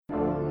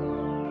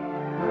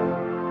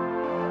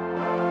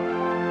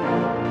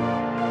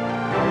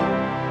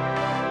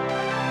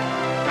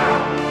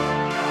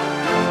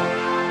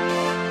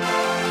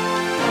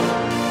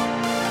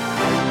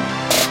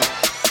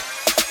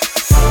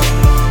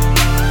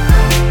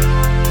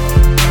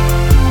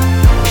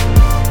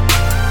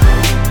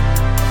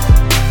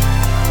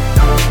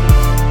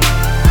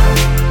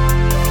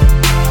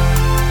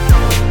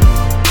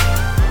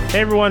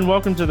everyone,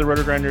 welcome to the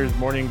Roto Grinders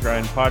Morning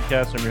Grind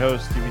Podcast. I'm your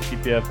host,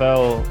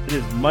 TVCPFL. It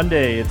is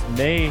Monday. It's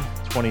May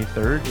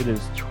 23rd. It is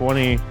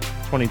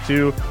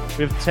 2022.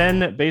 We have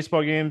 10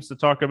 baseball games to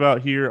talk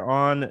about here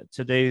on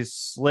today's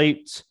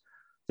slate.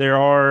 There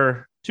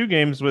are two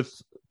games with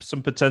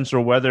some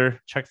potential weather.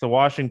 Check the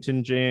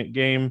Washington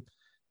game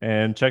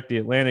and check the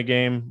Atlanta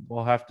game.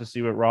 We'll have to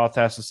see what Roth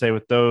has to say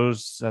with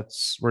those.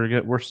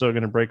 We're still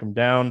going to break them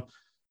down.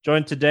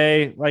 Joined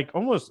today, like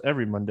almost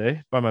every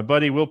Monday, by my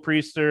buddy Will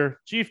Priester,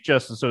 Chief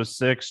Justice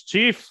 06.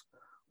 Chief,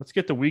 let's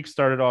get the week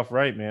started off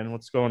right, man.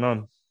 What's going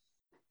on?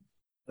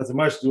 Nothing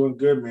much. Doing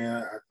good,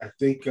 man. I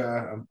think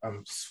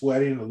I'm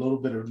sweating a little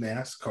bit of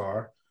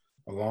NASCAR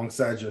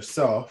alongside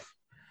yourself,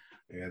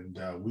 and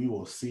we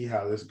will see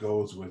how this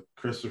goes with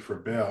Christopher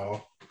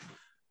Bell.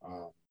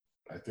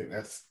 I think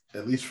that's,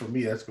 at least for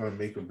me, that's going to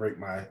make or break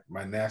my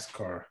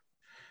NASCAR.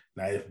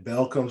 Now, if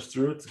Bell comes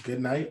through, it's a good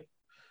night.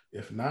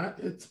 If not,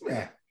 it's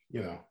meh.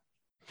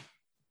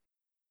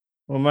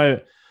 Well,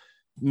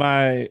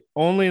 my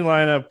only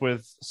lineup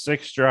with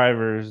 6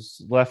 drivers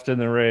left in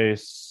the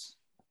race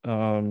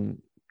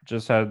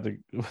just had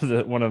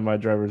one of my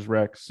drivers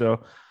wreck.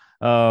 So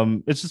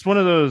it's just one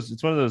of those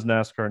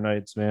NASCAR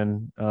nights,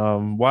 man.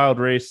 Wild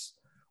race,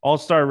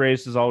 all-star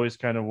race is always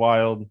kind of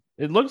wild.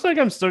 It looks like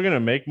I'm still going to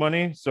make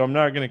money, so I'm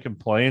not going to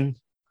complain.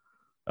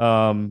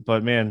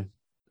 But man,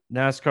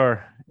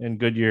 NASCAR and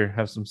Goodyear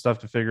have some stuff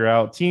to figure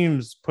out.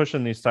 Teams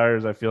pushing these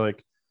tires, I feel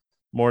like,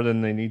 more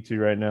than they need to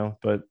right now.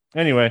 But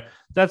anyway,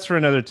 that's for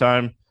another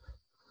time.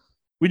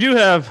 We do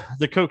have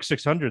the Coke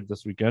 600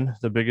 this weekend,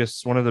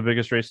 one of the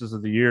biggest races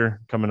of the year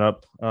coming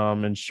up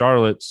in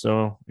Charlotte.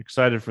 So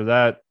excited for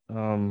that.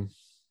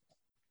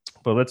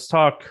 But let's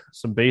talk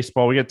some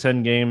baseball. We got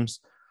 10 games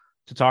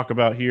to talk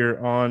about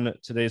here on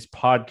today's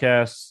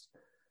podcast.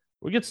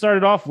 We get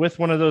started off with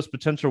one of those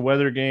potential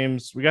weather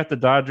games. We got the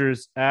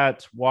Dodgers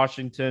at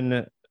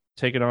Washington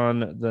taking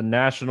on the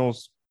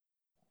Nationals.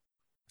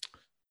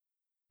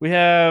 We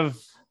have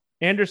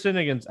Anderson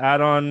against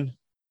Adon.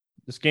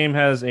 This game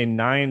has a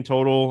 9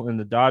 total, and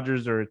the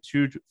Dodgers are a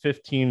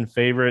 215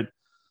 favorite.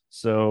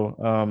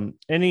 So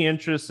any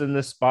interest in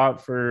this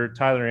spot for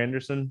Tyler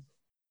Anderson?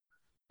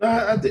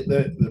 I think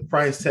the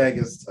price tag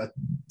is a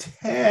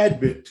tad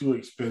bit too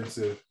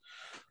expensive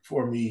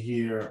for me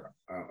here.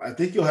 I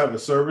think you'll have a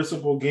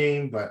serviceable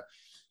game, but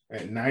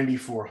at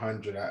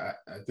 9,400, I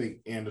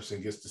think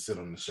Anderson gets to sit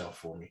on the shelf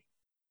for me.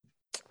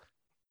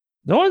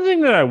 The only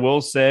thing that I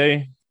will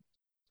say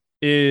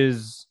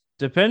is,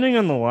 depending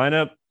on the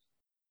lineup,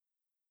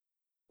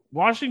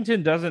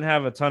 Washington doesn't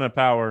have a ton of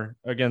power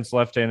against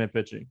left-handed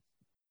pitching.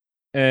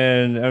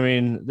 And, I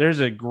mean,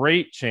 there's a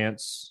great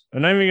chance,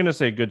 I'm not even going to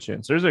say good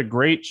chance, there's a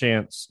great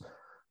chance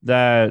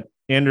that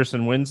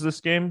Anderson wins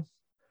this game.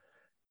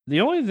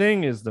 The only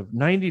thing is the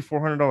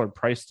 $9,400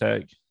 price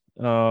tag.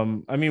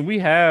 I mean, we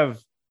have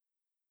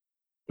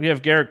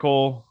Garrett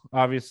Cole,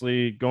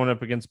 obviously, going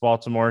up against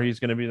Baltimore. He's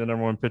going to be the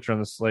number 1 pitcher on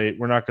the slate.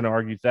 We're not going to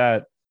argue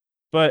that.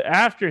 But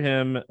after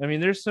him, I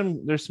mean, there's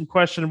some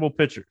questionable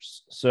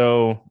pitchers.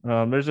 So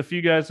there's a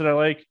few guys that I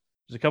like.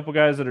 There's a couple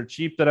guys that are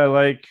cheap that I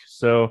like.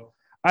 So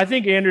I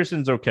think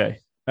Anderson's okay.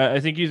 I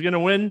think he's going to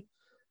win.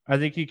 I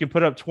think he can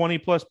put up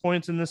 20-plus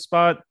points in this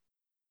spot.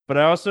 But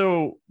I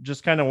also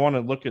just kind of want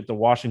to look at the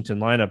Washington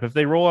lineup. If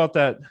they roll out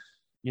that,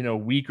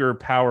 weaker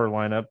power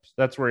lineup,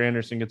 that's where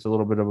Anderson gets a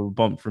little bit of a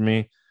bump for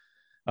me.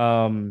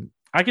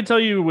 I can tell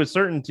you with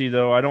certainty,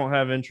 though, I don't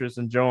have interest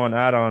in Joan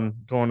Adon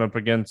going up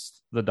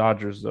against the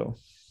Dodgers, though.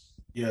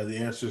 Yeah, the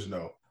answer is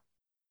no.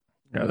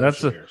 Yeah,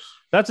 that's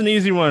an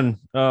easy one.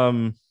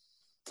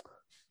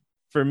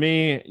 For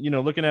me,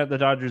 looking at the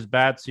Dodgers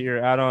bats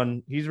here,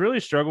 Adon, he's really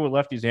struggled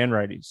with lefties and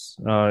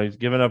righties. He's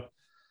given up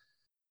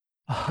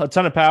a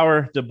ton of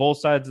power to both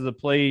sides of the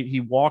plate. He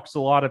walks a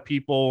lot of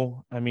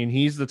people. I mean,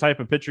 he's the type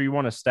of pitcher you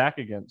want to stack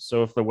against.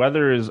 So if the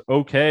weather is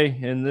okay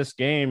in this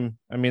game,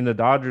 I mean, the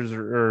Dodgers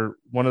are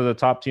one of the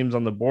top teams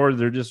on the board.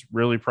 They're just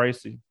really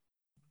pricey.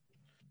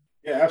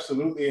 Yeah,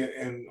 absolutely.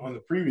 And on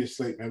the previous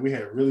slate, man, we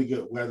had really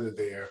good weather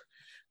there,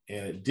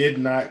 and it did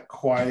not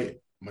quite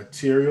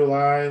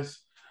materialize,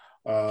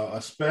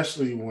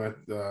 especially with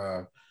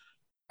I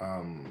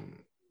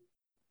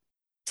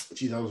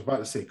was about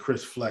to say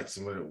Chris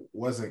Flexen, but it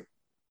wasn't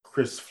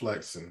Chris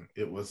Flexen.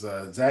 It was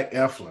Zach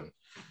Eflin.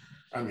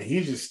 I mean,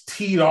 he just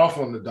teed off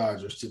on the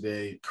Dodgers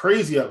today.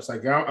 Crazy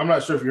upside. I'm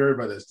not sure if you heard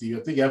about that, Steve. I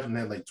think Eflin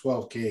had like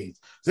 12 Ks.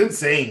 It's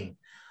insane.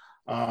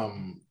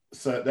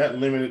 So that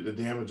limited the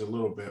damage a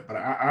little bit. But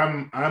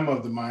I'm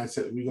of the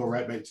mindset we go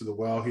right back to the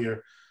well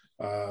here.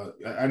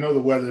 I know the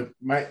weather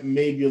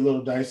may be a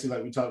little dicey,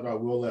 like we talked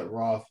about. We'll let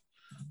Roth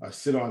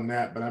sit on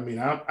that. But I mean,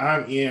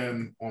 I'm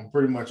in on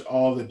pretty much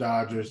all the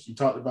Dodgers. You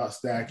talked about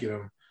stacking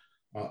them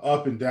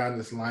up and down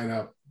this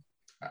lineup.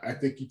 I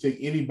think you take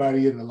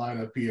anybody in the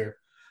lineup here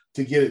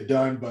to get it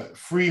done. But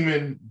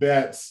Freeman,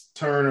 Betts,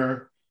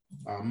 Turner,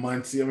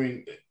 Muncy, I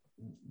mean,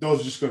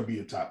 those are just going to be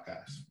your top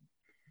guys.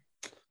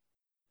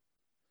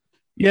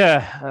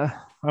 Yeah.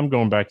 I'm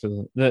going back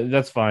to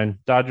that's fine.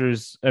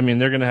 Dodgers. I mean,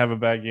 they're going to have a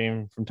bad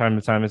game from time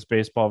to time. It's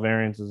baseball.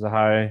 Variance is a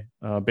high.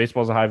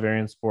 Baseball is a high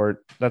variance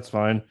sport. That's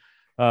fine.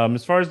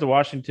 As far as the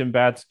Washington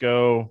bats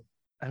go,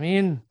 I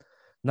mean,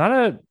 not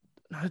a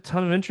not a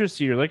ton of interest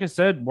here. Like I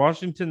said,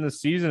 Washington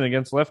this season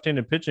against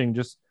left-handed pitching,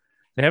 just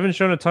they haven't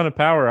shown a ton of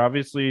power.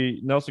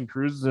 Obviously, Nelson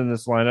Cruz is in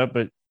this lineup,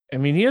 but I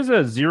mean, he has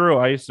a 0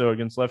 ISO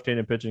against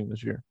left-handed pitching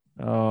this year.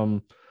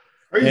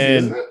 Crazy,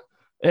 isn't And it?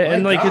 My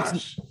and like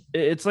gosh.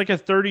 it's like a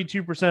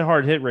 32%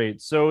 hard hit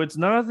rate. So it's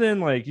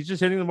nothing like he's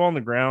just hitting the ball on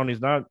the ground.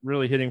 He's not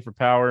really hitting for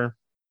power.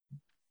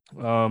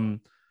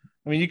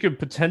 I mean, you could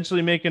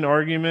potentially make an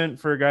argument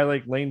for a guy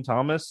like Lane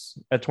Thomas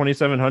at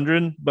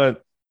 2,700,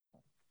 but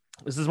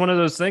this is one of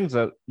those things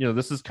that,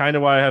 this is kind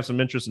of why I have some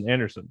interest in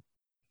Anderson.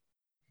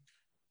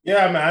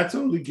 Yeah, man, I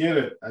totally get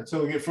it. I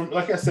totally get it. From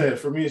like I said,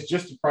 for me, it's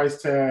just the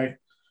price tag.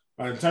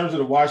 In terms of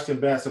the Washington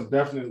bats, I'm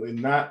definitely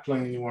not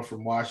playing anyone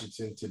from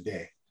Washington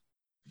today.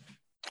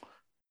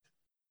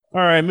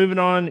 All right, moving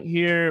on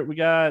here. We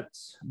got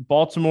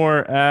Baltimore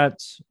at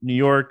New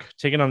York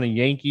taking on the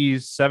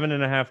Yankees,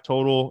 7.5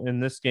 total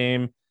in this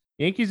game.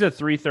 Yankees a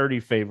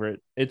 330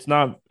 favorite. It's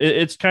not,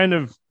 it's kind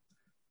of,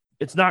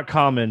 it's not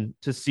common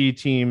to see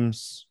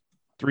teams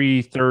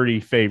 330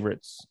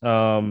 favorites.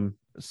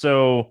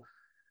 So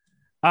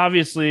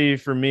obviously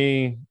for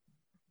me,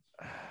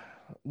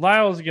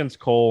 Lyles against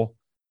Cole,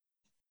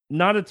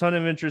 not a ton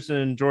of interest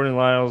in Jordan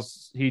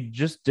Lyles. He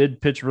just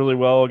did pitch really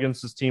well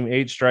against his team,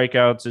 8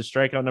 strikeouts. His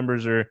strikeout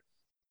numbers are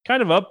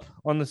kind of up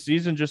on the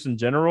season just in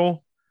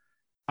general.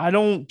 I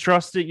don't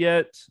trust it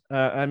yet.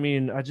 I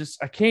mean, I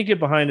can't get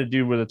behind a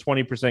dude with a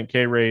 20%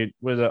 K rate,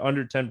 with an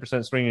under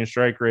 10% swinging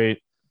strike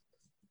rate.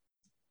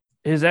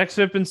 His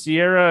xFIP in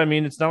Sierra, I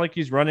mean, it's not like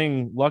he's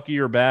running lucky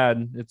or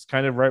bad. It's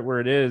kind of right where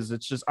it is.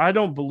 It's just, I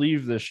don't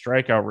believe the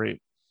strikeout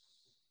rate.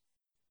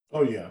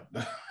 Oh, yeah.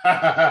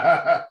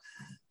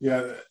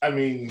 Yeah, I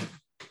mean,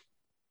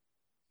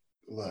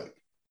 look,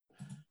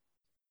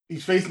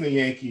 he's facing the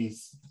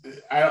Yankees.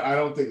 I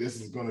don't think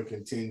this is going to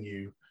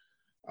continue.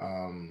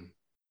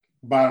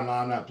 Bottom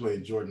line, I'm not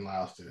playing Jordan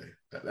Lyles today.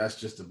 That's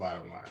just the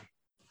bottom line.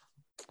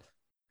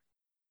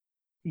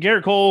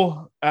 Garrett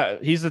Cole,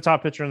 he's the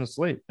top pitcher on the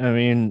slate. I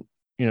mean,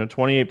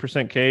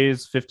 28%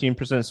 Ks,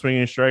 15%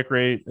 swinging strike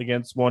rate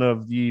against one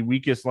of the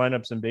weakest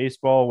lineups in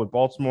baseball with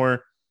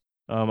Baltimore.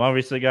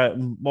 Obviously, got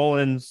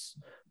Mullins,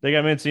 they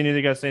got Mancini,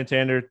 they got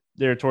Santander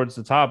there towards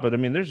the top. But I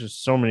mean, there's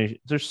so many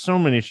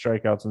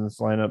strikeouts in this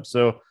lineup.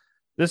 So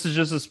this is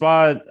just a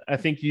spot. I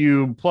think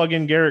you plug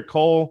in Garrett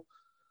Cole,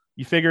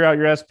 you figure out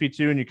your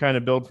SP2, and you kind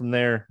of build from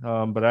there.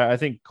 But I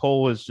think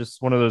Cole is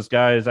just one of those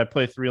guys. I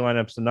play 3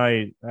 lineups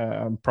tonight.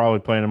 I'm probably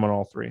playing him on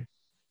all 3.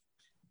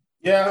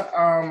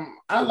 Yeah,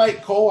 I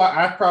like Cole.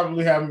 I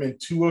probably have him in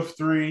 2 of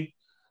 3.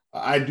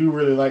 I do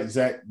really like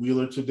Zach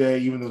Wheeler today,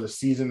 even though the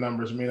season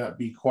numbers may not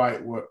be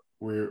quite what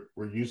we're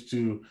used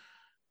to.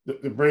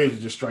 The Braves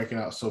are just striking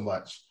out so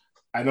much.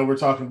 I know we're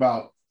talking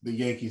about the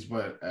Yankees,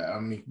 but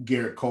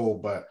Garrett Cole,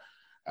 but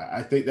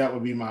I think that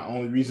would be my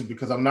only reason,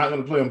 because I'm not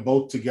going to play them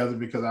both together,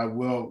 because I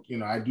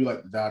do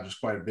like the Dodgers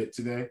quite a bit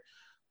today.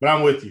 But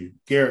I'm with you.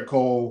 Garrett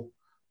Cole,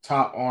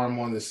 top arm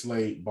on the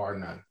slate, bar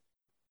none.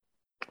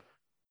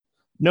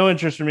 No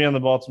interest for me on the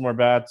Baltimore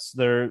bats.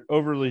 They're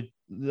really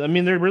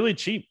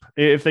cheap.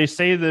 If they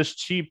stay this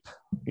cheap,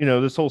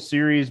 this whole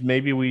series,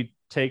 maybe we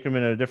take them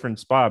in a different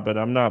spot, but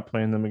I'm not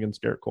playing them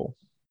against Garrett Cole.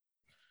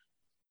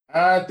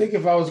 I think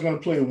if I was going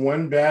to play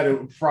one bat, it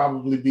would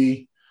probably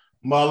be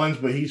Mullins,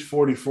 but he's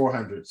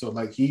 4,400. So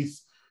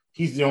he's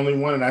the only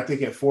one. And I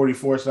think at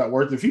 44, it's not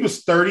worth it. If he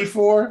was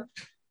 34,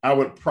 I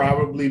would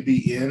probably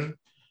be in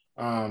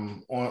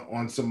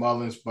on some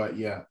Mullins. But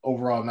yeah,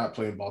 overall, not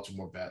playing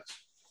Baltimore bats.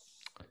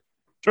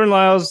 Jordan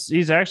Lyles,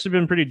 he's actually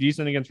been pretty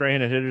decent against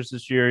right-handed hitters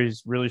this year.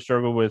 He's really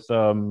struggled with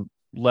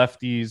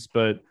lefties,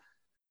 but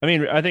I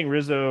mean, I think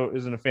Rizzo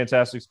is in a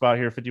fantastic spot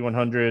here,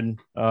 5,100.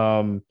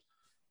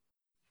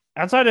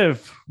 Outside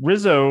of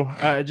Rizzo,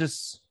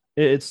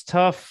 it's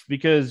tough,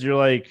 because you're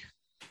like,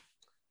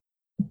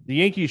 the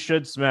Yankees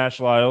should smash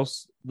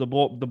Lyles. The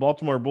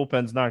Baltimore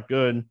bullpen's not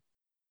good.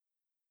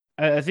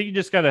 I think you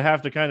just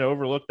have to kind of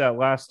overlook that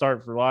last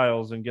start for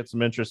Lyles and get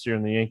some interest here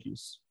in the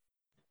Yankees.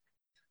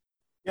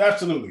 Yeah,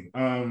 absolutely.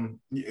 And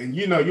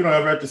you don't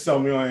ever have to sell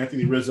me on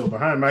Anthony Rizzo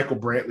behind Michael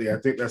Brantley.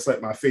 I think that's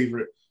like one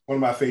of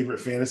my favorite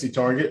fantasy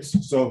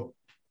targets. So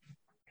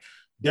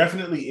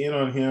definitely in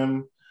on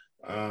him.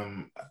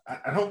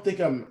 I don't think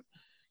I'm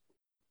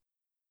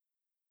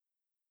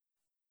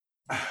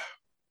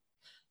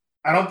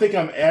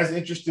as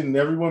interested in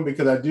everyone,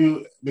 because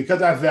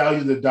I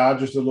value the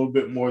Dodgers a little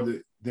bit more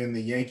than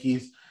the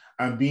Yankees.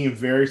 I'm being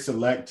very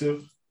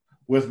selective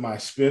with my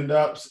spend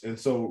ups. And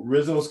so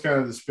Rizzo's kind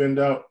of the spend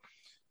up.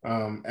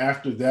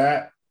 After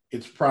that,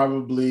 it's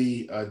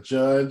probably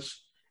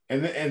Judge.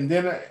 And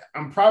then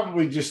I'm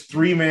probably just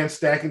 3-man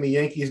stacking the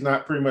Yankees,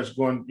 not pretty much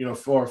going, 4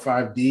 or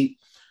 5 deep,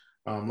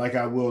 like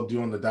I will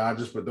do on the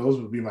Dodgers. But those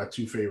would be my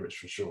 2 favorites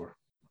for sure.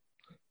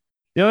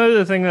 The only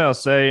other thing that I'll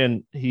say,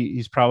 and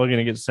he's probably going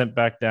to get sent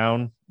back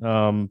down,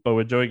 but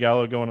with Joey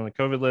Gallo going on the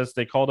COVID list,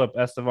 they called up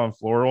Estevan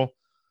Floral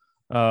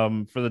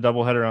for the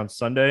doubleheader on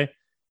Sunday.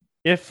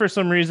 If for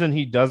some reason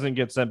he doesn't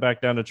get sent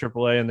back down to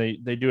AAA and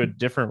they do a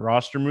different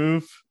roster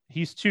move,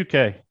 he's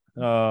 2K.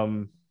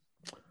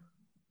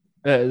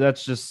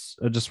 That's just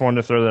I just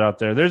wanted to throw that out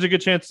there. There's a good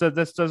chance that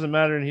this doesn't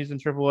matter and he's in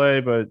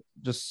AAA, but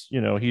just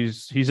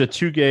he's a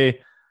 2K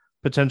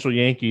potential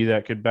Yankee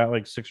that could bat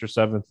like sixth or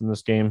seventh in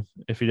this game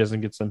if he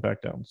doesn't get sent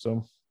back down.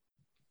 So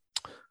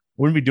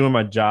wouldn't be doing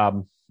my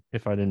job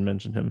if I didn't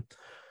mention him.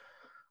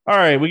 All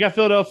right, we got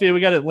Philadelphia, we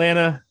got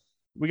Atlanta,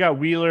 we got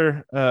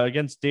Wheeler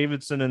against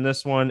Davidson in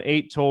this one,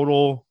 8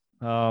 total.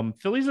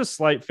 Philly's a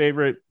slight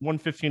favorite,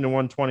 115 to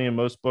 120 in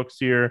most books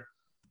here.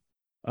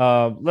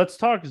 Let's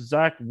talk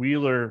Zach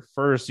Wheeler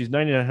first. He's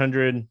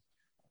 9,900,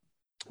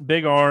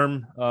 big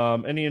arm.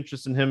 Any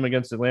interest in him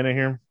against Atlanta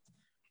here?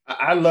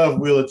 I love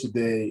Wheeler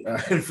today.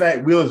 In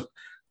fact, Wheeler's,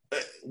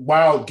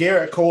 while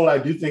Garrett Cole, I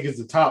do think is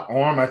the top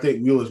arm, I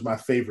think Wheeler's my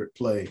favorite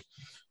play.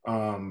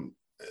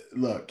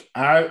 Look,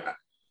 and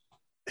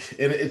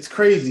it's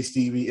crazy,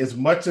 Stevie. As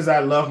much as I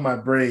love my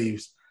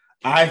Braves,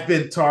 I've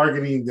been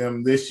targeting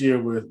them this year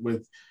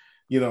with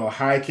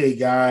high K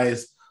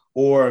guys,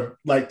 or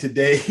like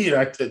today,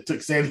 I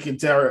took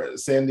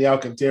Sandy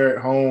Alcantara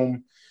at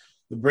home.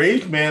 The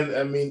Braves, man,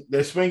 I mean,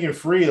 they're swinging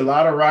free. A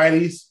lot of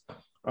righties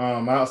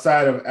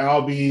outside of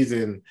Albies,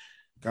 and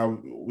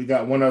we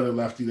got one other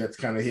lefty that's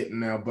kind of hitting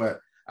now. But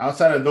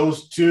outside of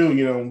those two,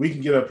 we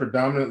can get a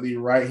predominantly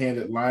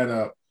right-handed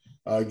lineup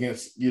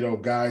against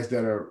guys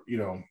that are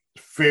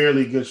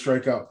fairly good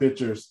strikeout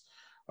pitchers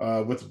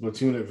with the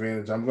platoon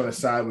advantage. I'm going to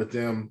side with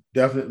them.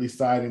 Definitely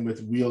siding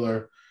with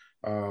Wheeler.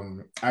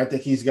 I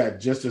think he's got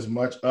just as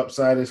much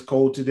upside as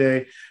Cole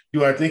today.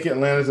 Do I think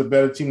Atlanta's a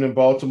better team than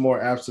Baltimore?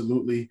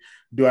 Absolutely.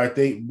 Do I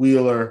think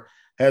Wheeler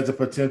has the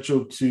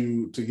potential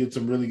to get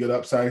some really good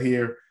upside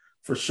here?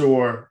 For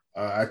sure.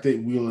 I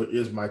think Wheeler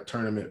is my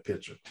tournament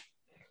pitcher.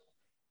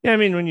 Yeah, I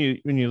mean, when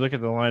you look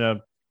at the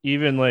lineup,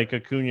 even like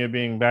Acuna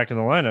being back in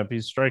the lineup,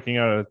 he's striking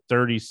out a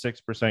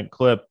 36%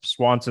 clip,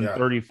 Swanson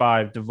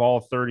 35,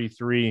 Duvall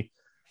 33.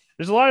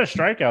 There's a lot of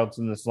strikeouts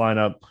in this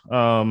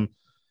lineup.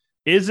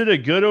 Is it a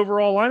good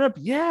overall lineup?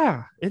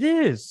 Yeah, it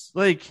is.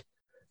 Like,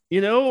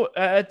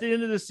 at the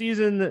end of the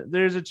season,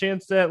 there's a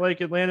chance that like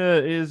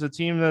Atlanta is a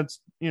team that's,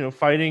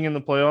 fighting in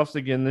the playoffs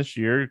again this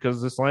year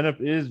because this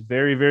lineup is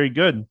very, very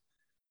good.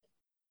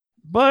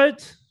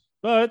 But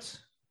Matt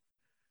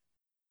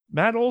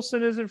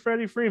Olson isn't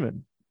Freddie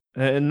Freeman.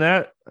 And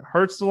that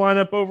hurts the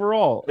lineup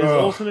overall. Is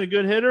Olson a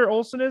good hitter?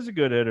 Olson is a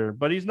good hitter,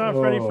 but he's not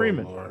Freddie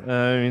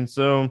Freeman.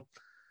 So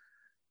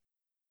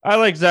I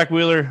like Zach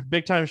Wheeler,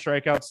 big time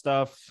strikeout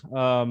stuff.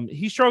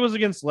 He struggles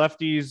against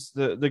lefties.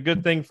 The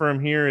good thing for him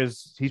here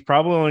is he's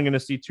probably only going to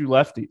see 2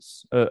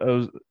 lefties.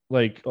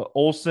 Like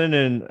Olson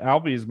and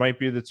Albies might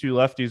be the 2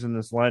 lefties in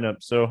this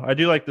lineup. So I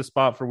do like the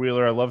spot for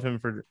Wheeler. I love him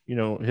for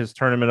his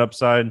tournament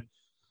upside.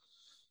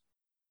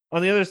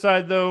 On the other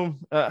side, though,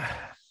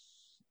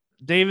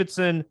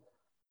 Davidson.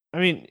 I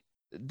mean,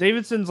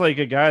 Davidson's like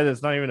a guy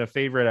that's not even a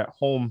favorite at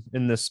home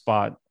in this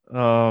spot.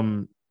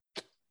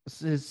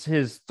 This is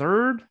his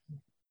third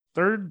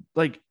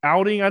like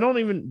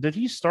outing. Did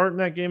he start in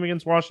that game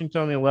against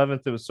Washington on the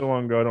 11th? It was so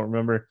long ago, I don't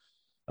remember.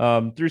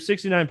 Threw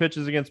 69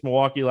 pitches against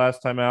Milwaukee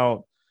last time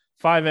out,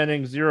 5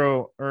 innings,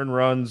 0 earned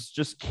runs,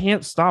 just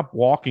can't stop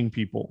walking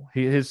people.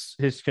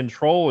 His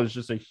control is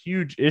just a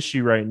huge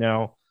issue right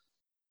now.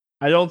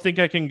 I don't think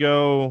I can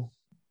go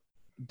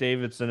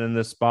Davidson in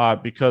this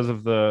spot because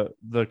of the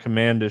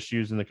command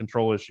issues and the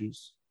control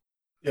issues.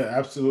 Yeah,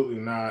 absolutely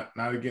not.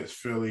 Not against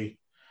Philly.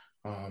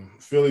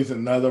 Philly's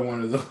another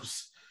one of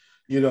those,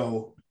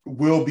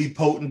 will be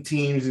potent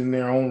teams in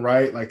their own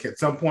right. Like at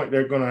some point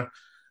they're going to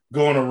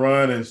go on a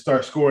run and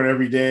start scoring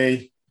every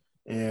day.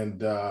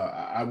 And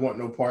I want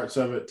no parts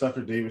of it.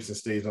 Tucker Davidson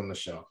stays on the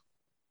shelf.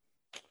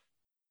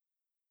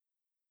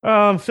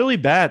 Philly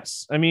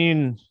bats. I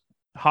mean,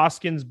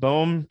 Hoskins,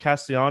 Bohm,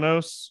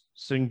 Castellanos,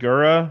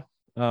 Segura.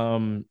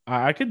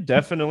 I could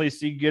definitely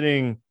see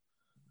getting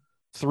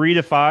 3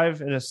 to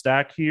 5 in a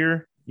stack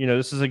here.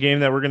 This is a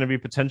game that we're going to be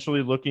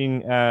potentially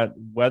looking at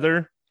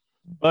weather.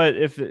 But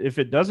if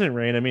it doesn't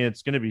rain, I mean,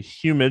 it's going to be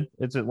humid.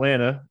 It's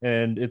Atlanta,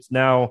 and it's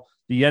now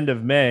the end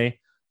of May.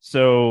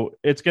 So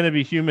it's going to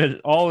be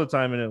humid all the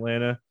time in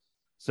Atlanta.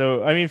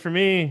 So, I mean, for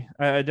me,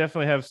 I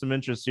definitely have some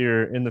interest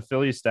here in the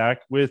Philly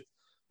stack with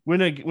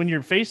when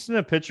you're facing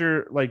a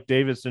pitcher like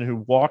Davidson who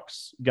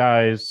walks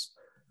guys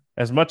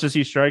as much as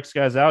he strikes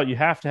guys out, you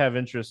have to have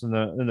interest in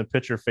the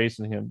pitcher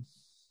facing him.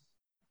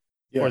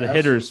 Yeah, or the absolutely.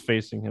 hitters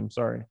facing him.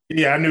 Sorry.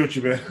 Yeah, I knew what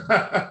you meant.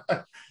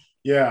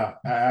 Yeah,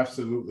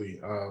 absolutely.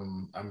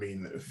 I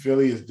mean,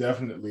 Philly is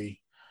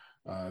definitely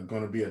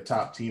going to be a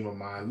top team of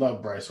mine.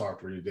 Love Bryce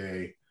Harper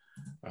today.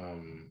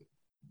 Man,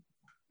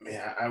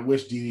 I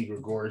wish Didi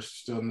Gregorius was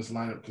still in this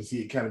lineup because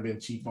he had kind of been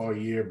cheap all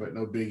year, but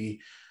no biggie.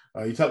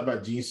 You talked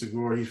about Gene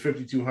Segura. He's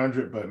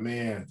 5,200, but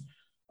man,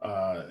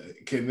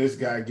 Can this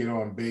guy get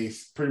on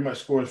base? Pretty much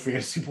scores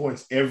fantasy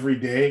points every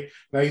day.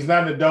 Now, he's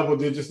not in the double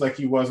digits like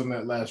he was in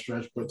that last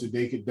stretch, but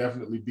today could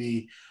definitely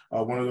be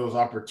one of those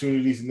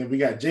opportunities. And then we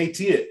got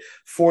JT at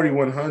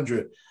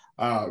 4,100.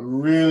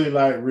 Really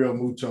like Real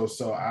Muto.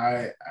 So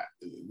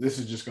this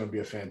is just going to be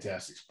a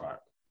fantastic spot.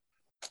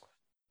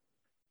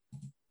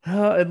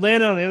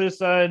 Atlanta on the other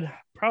side,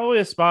 probably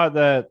a spot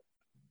that,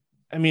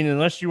 I mean,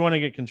 unless you want to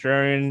get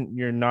contrarian,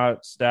 you're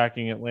not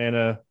stacking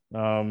Atlanta.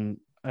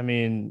 I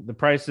mean, the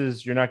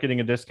prices, you're not getting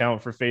a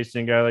discount for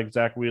facing a guy like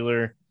Zach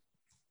Wheeler.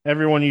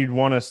 Everyone you'd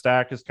want to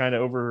stack is kind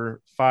of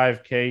over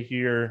 5K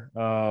here.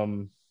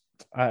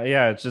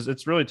 Yeah,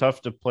 it's really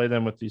tough to play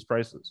them with these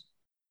prices.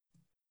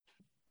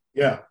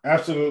 Yeah,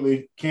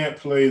 absolutely. Can't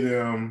play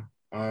them.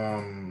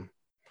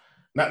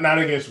 Not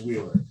against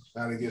Wheeler.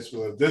 Not against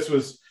Wheeler. This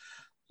was,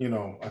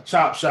 a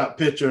chop shop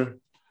pitcher.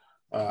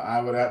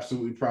 I would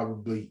absolutely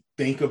probably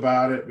think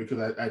about it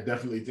because I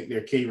definitely think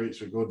their K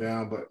rates would go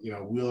down. But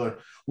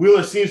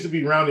Wheeler seems to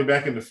be rounding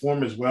back into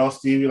form as well,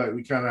 Stevie. Like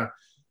we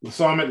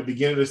saw him at the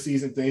beginning of the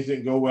season, things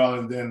didn't go well,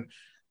 and then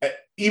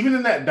even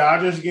in that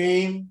Dodgers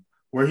game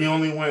where he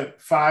only went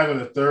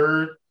 5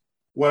 1/3,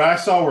 what I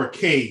saw were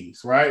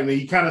Ks, right? And then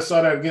you kind of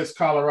saw that against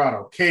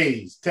Colorado,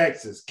 Ks,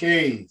 Texas,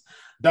 Ks,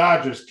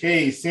 Dodgers,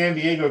 Ks, San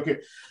Diego.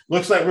 Ks.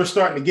 Looks like we're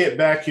starting to get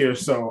back here.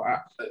 So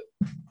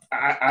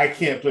I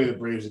can't play the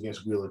Braves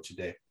against Wheeler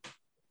today.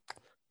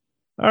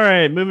 All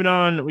right, moving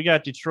on. We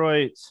got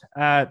Detroit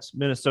at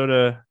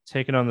Minnesota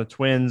taking on the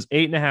Twins.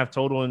 8.5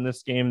 total in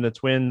this game. The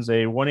Twins,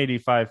 a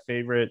 185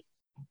 favorite.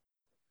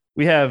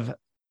 We have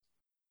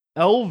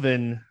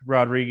Elvin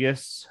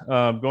Rodriguez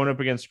going up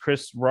against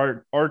Chris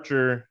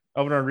Archer.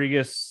 Elvin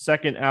Rodriguez,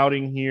 second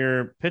outing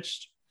here,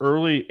 pitched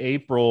early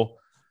April.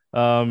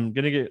 Going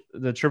to get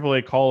the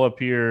AAA call up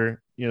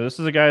here. This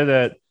is a guy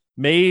that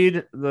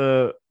made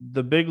the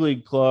big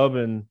league club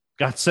and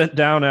got sent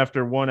down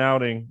after one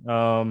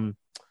outing.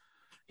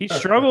 He's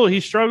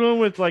struggling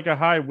with like a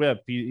high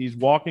whip. He's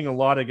walking a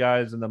lot of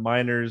guys in the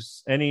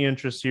minors. Any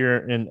interest here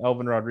in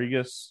Elvin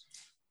Rodriguez?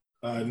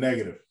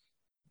 Negative.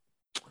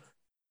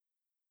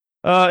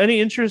 Any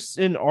interest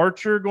in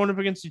Archer going up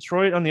against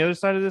Detroit on the other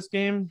side of this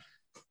game?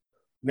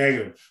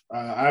 Negative.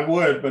 I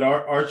would, but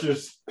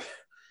Archer's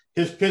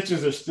his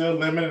pitches are still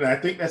limited. I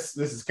think this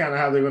is kind of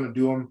how they're going to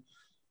do them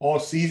all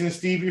season,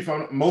 Stevie.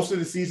 From most of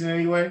the season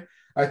anyway.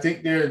 I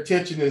think their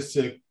intention is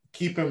to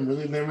keep him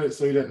really limited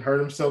so he doesn't hurt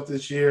himself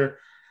this year.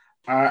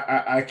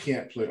 I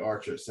can't play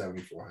Archer at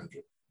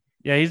 7,400.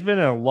 Yeah, he's been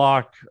a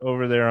lock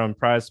over there on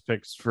Prize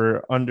Picks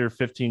for under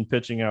 15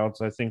 pitching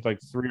outs. I think like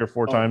 3 or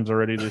 4 times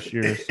already this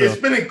year. So.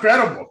 It's been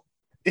incredible.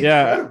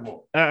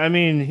 Incredible. Yeah, I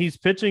mean, he's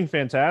pitching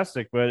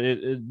fantastic, but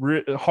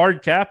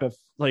hard cap.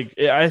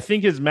 I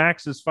think his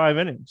max is 5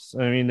 innings.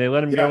 I mean, they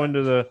let him go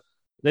into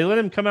they let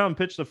him come out and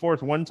pitch the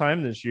fourth one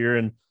time this year.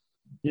 And,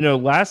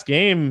 last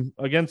game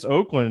against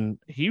Oakland,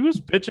 he was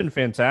pitching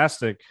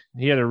fantastic.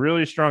 He had a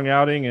really strong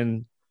outing.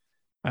 And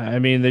I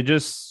mean, they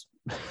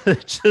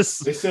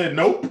said,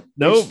 nope.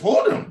 They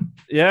pulled him.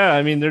 Yeah.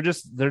 I mean, they're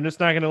just not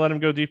going to let him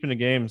go deep in the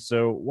game.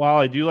 So while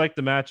I do like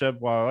the matchup,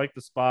 while I like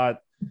the spot,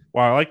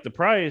 while I like the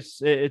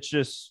price, it's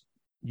just,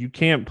 you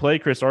can't play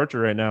Chris Archer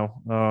right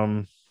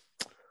now.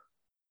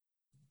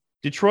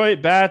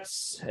 Detroit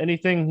bats,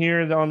 anything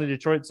here on the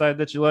Detroit side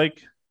that you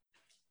like?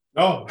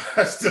 No,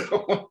 I still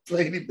don't want to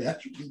play any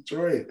bats from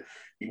Detroit,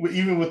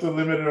 even with the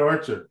limited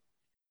Archer.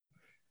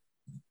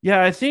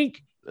 Yeah, I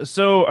think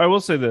so. I will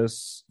say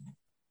this.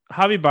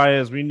 Javi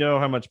Baez, we know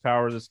how much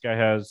power this guy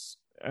has.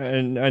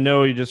 And I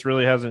know he just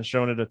really hasn't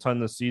shown it a ton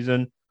this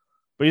season.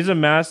 But he's a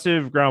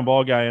massive ground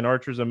ball guy, and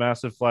Archer's a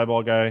massive fly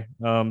ball guy.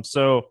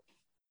 So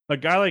a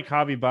guy like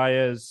Javi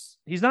Baez,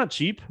 he's not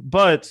cheap,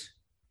 but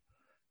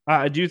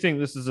I do think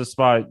this is a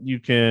spot you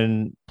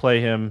can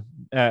play him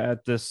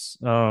at this.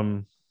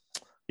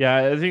 Yeah,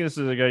 I think this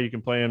is a guy you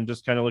can play him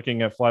just kind of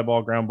looking at fly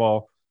ball, ground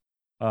ball.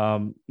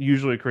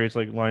 Usually creates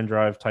like line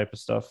drive type of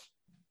stuff.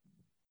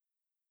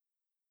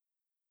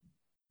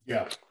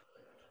 Yeah.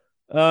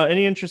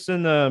 Any interest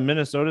in the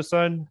Minnesota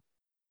side?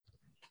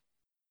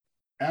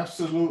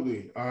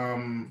 Absolutely. I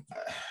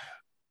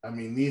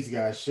mean, these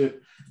guys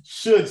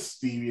should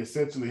Stevie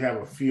essentially have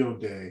a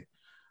field day.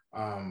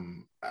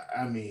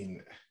 I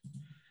mean,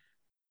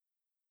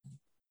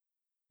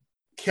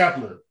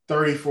 Kepler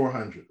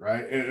 3,400,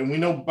 right? And we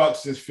know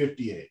Bucks is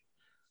 58,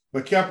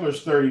 but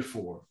Kepler's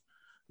 34.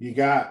 You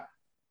got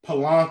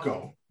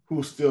Polanco,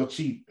 who's still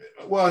cheap.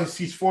 Well,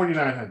 he's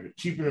 4,900,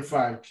 cheaper than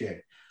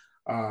 5K.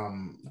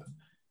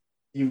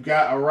 You've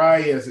got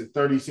Arias at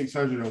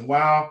 3,600, and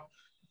wow,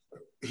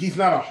 he's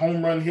not a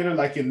home run hitter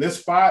like in this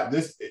spot.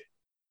 This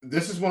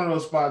is one of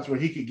those spots where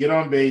he could get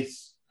on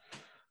base,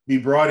 be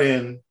brought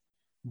in,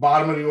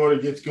 bottom of the order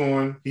gets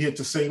going, he hits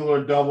a single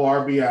or double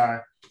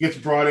RBI, gets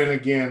brought in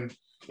again,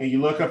 and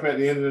you look up at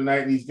the end of the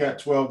night and he's got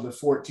 12 to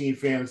 14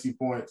 fantasy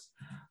points.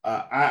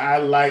 I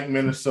like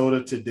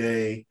Minnesota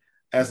today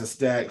as a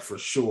stack for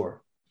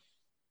sure.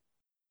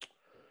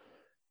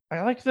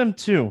 I like them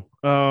too.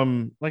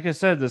 Like I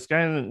said, this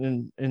guy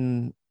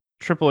in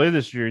AAA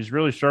this year. He's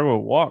really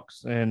struggled with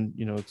walks, and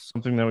it's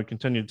something that we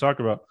continue to talk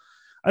about.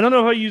 I don't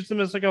know if I use them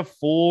as like a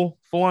full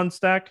on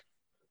stack,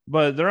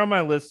 but they're on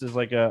my list as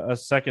like a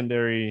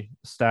secondary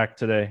stack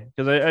today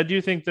because I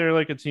do think they're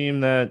like a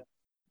team that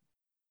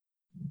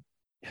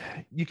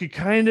you could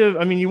kind of,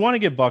 I mean, you want to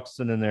get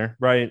Buxton in there,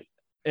 right?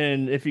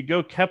 And if you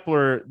go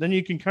Kepler, then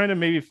you can kind of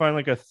maybe find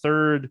like a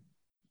third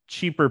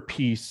cheaper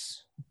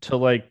piece to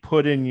like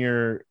put in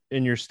your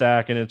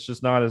stack, and it's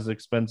just not as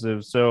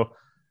expensive. So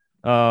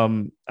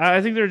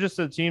I think they're just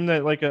a team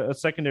that like a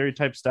secondary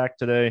type stack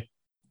today.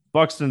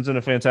 Buxton's in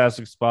a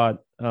fantastic spot.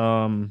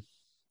 And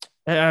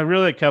I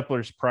really like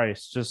Kepler's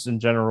price just in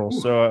general.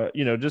 Ooh. So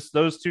just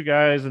those two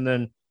guys, and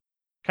then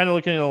kind of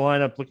looking at the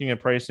lineup, looking at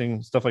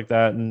pricing, stuff like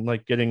that, and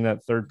like getting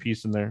that third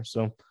piece in there.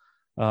 So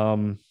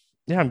yeah,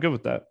 I'm good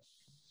with that.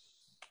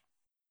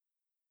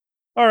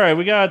 All right,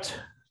 we got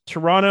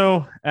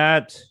Toronto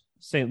at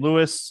St.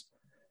 Louis.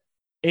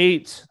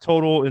 8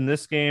 total in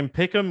this game.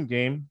 Pick'em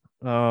game.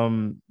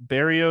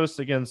 Barrios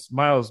against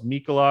Miles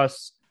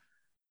Mikolas.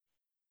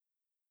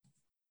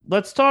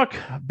 Let's talk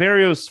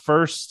Barrios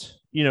first.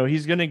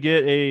 He's going to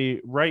get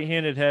a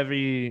right-handed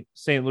heavy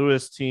St.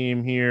 Louis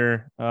team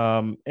here.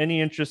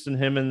 Any interest in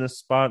him in this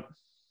spot?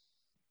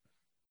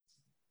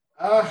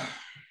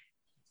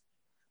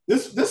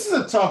 This is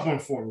a tough one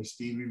for me,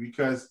 Stevie,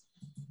 because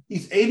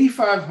he's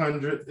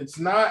 8,500. It's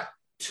not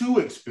too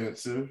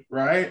expensive,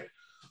 right?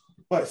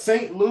 But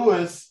St.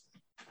 Louis,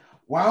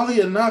 wildly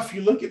enough,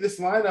 you look at this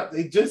lineup,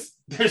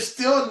 they're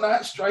still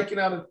not striking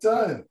out a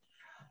ton.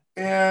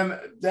 And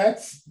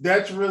that's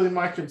really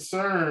my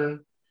concern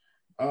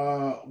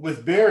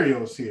with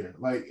Barrios here.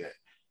 Like,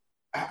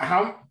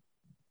 how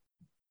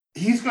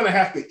he's going to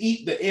have to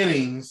eat the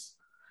innings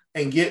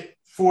and get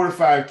 4 to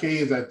 5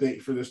 Ks, I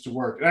think, for this to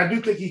work. And I do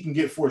think he can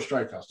get 4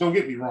 strikeouts. Don't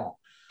get me wrong.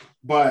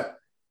 But,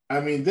 I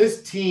mean,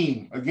 this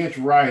team against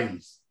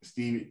righties,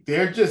 Stevie,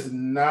 they're just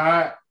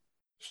not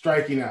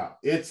striking out.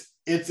 It's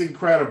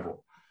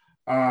incredible.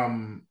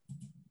 Edmonds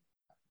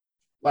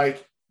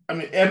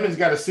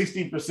got a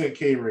 16%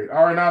 K rate.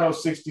 Arenado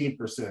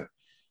 16%.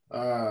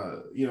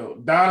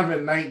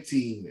 Donovan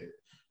 19.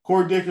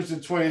 Corey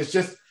Dickerson 20. It's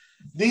just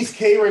these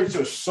K rates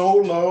are so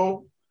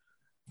low.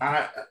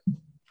 I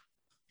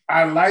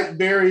like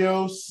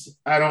Barrios.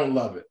 I don't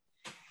love it.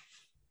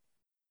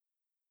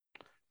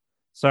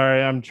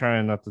 Sorry, I'm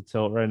trying not to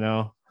tilt right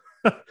now.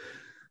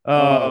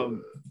 The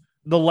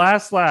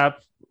last lap,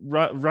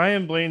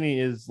 Ryan Blaney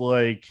is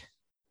like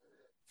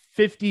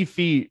 50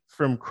 feet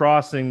from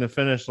crossing the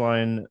finish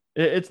line.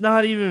 It's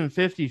not even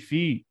 50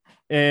 feet.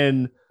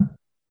 And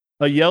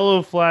a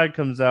yellow flag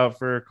comes out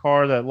for a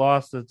car that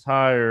lost a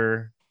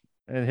tire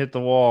and hit the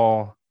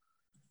wall.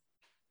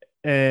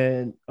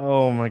 And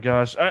oh my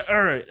gosh.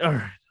 All right.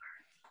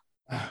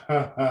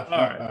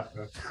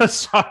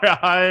 Sorry,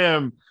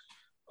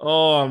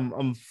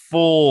 I'm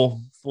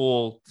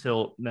full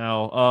tilt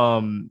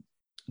now.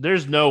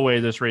 There's no way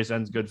this race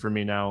ends good for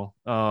me now.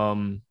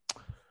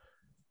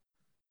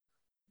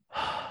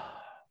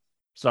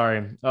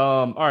 Sorry.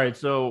 All right.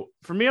 So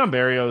for me on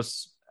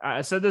Barrios,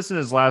 I said this in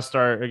his last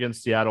start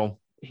against Seattle.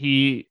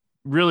 He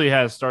really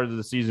has started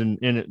the season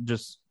in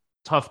just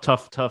tough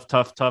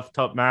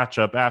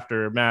matchup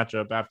after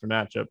matchup after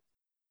matchup.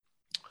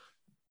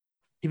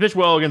 He pitched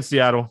well against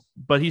Seattle,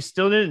 but he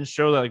still didn't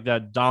show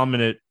that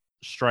dominant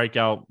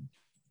strikeout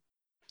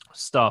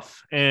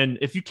stuff. And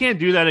if you can't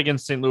do that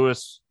against St.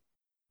 Louis,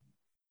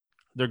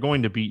 they're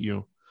going to beat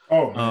you.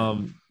 Oh,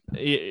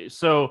 man.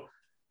 So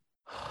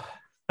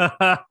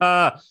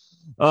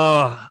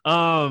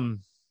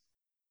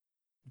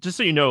just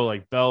so you know,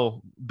 like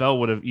Bell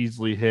would have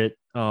easily hit.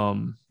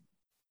 Yeah.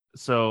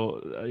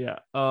 So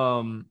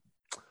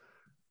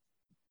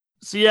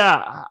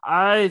yeah,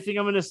 I think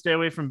I'm going to stay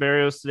away from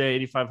Barrios today,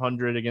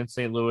 8,500 against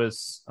St.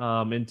 Louis,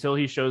 until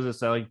he shows us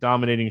that like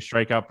dominating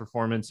strikeout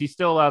performance. He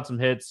still allowed some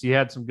hits. He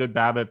had some good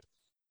BABIP.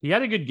 He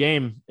had a good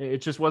game. It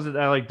just wasn't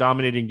that like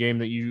dominating game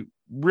that you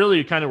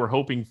really kind of were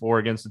hoping for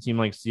against a team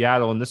like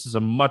Seattle. And this is a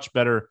much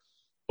better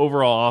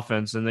overall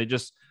offense. And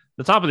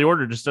the top of the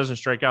order just doesn't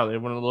strike out. They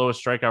have one of the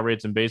lowest strikeout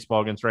rates in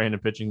baseball against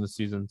right-handed pitching this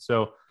season.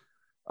 So,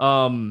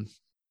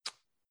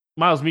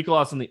 Miles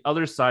Mikolas on the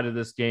other side of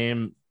this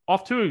game,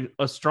 off to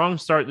a strong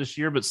start this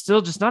year, but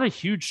still just not a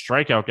huge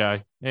strikeout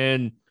guy.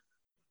 And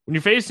when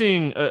you're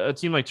facing a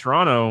team like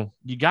Toronto,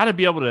 you got to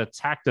be able to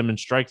attack them and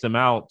strike them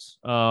out.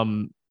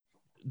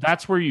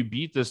 That's where you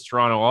beat this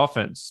Toronto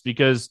offense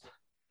because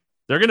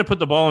they're going to put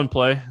the ball in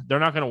play. They're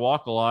not going to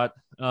walk a lot.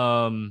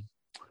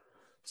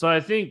 So I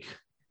think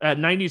at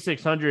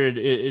 9,600,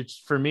 it's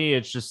for me,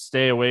 it's just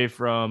stay away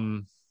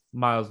from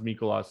Miles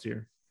Mikolas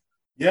here.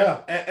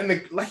 Yeah.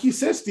 And like you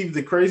said, Steve,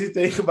 the crazy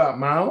thing about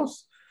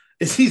Miles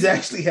is he's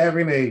actually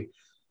having a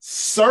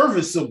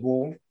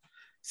serviceable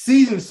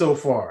season so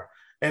far.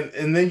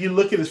 And then you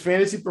look at his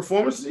fantasy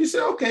performances, you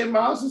say, okay,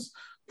 Miles has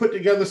put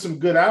together some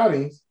good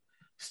outings.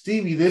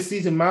 Stevie, this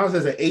season, Miles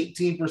has an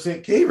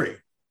 18% K rate.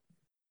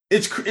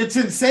 It's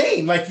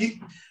insane. Like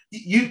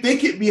you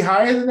think it'd be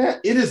higher than that?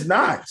 It is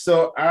not.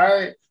 So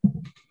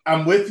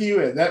I'm with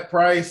you at that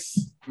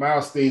price.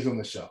 Miles stays on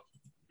the shelf.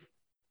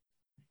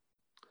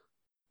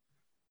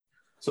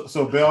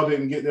 So Bell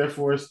didn't get there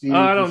for us, Steve.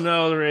 I don't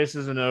know. The race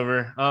isn't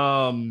over.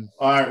 All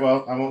right.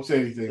 Well, I won't say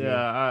anything.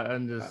 Yeah, Then.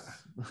 I'm just.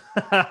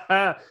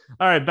 All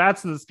right,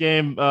 bats in this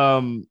game.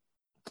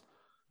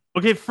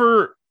 Okay,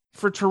 for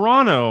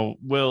Toronto,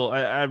 Will,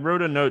 I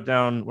wrote a note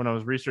down when I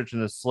was researching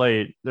this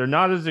slate. They're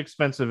not as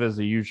expensive as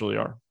they usually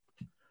are.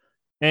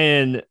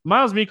 And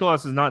Miles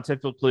Mikolas is not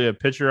typically a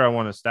pitcher I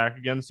want to stack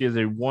against. He has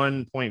a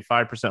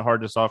 1.5%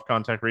 hard to soft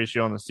contact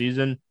ratio on the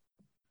season.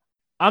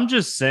 I'm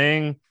just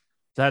saying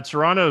that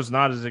Toronto is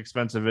not as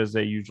expensive as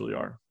they usually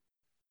are.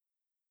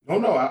 Oh,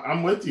 no,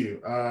 I'm with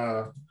you.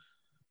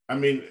 I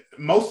mean,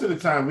 most of the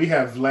time we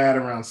have Vlad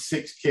around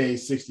 6K,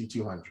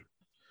 6,200,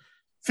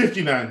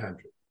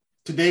 5,900.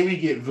 Today we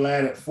get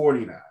Vlad at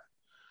 49.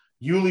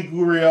 Yuli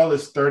Gurriel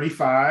is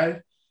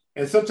 35.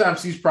 And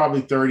sometimes he's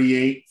probably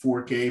 38,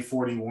 4K,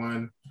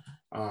 41.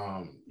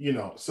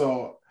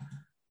 So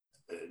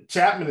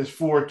Chapman is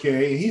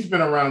 4K. He's been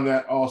around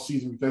that all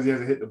season because he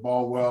hasn't hit the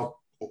ball well,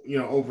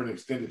 over an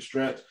extended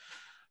stretch.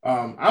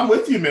 I'm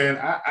with you, man.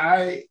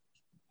 I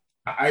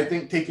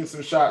think taking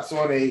some shots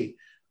on a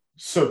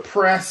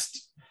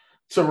suppressed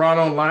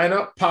Toronto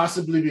lineup,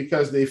 possibly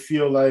because they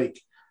feel like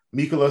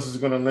Mikolas is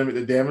going to limit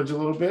the damage a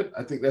little bit.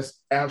 I think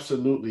that's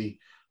absolutely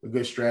a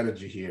good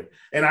strategy here.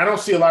 And I don't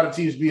see a lot of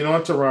teams being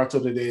on Toronto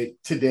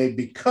today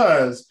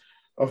because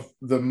of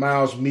the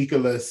Miles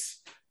Mikolas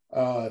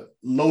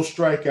low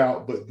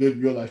strikeout but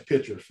good real-life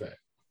pitcher effect.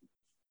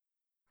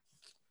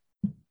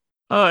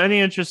 Any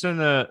interest in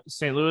the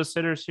St. Louis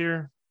hitters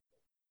here?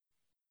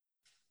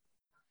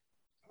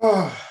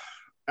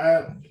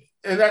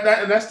 And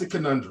that's the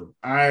conundrum.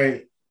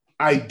 I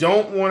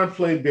don't want to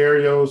play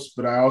Berrios,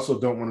 but I also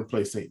don't want to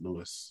play St.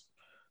 Louis.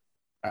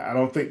 I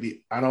don't think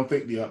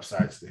the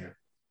upside's there.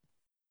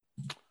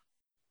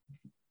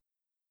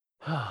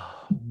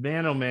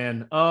 Man, oh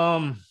man.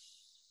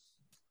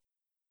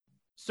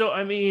 So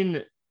I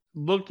mean,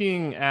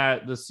 looking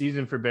at the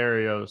season for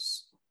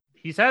Berrios,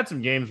 he's had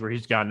some games where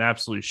he's gotten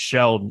absolutely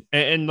shelled.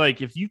 And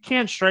like, if you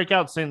can't strike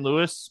out St.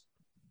 Louis,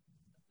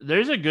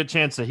 there's a good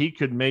chance that he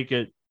could make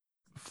it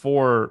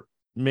for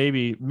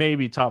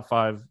maybe top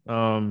 5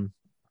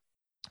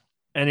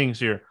 innings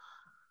here.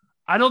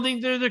 I don't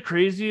think they're the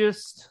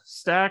craziest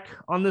stack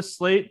on this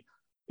slate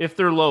if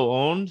they're low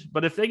owned,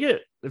 but if they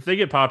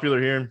get popular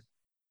here,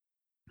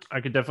 I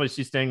could definitely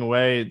see staying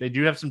away. They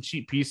do have some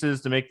cheap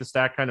pieces to make the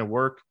stack kind of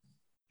work.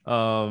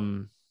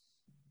 Yeah.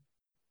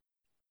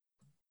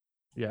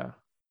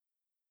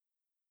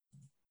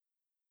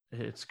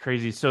 It's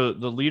crazy. So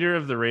the leader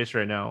of the race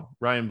right now,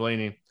 Ryan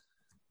Blaney,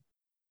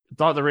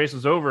 thought the race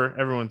was over.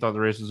 Everyone thought the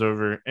race was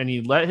over. And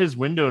he let his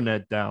window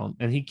net down.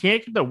 And he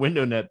can't get the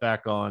window net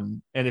back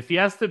on. And if he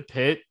has to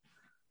pit,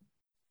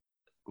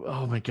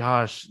 oh my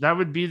gosh, that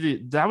would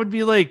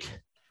be like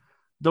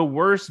the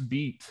worst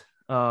beat.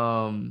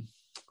 Oh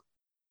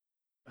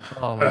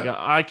my God.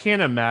 I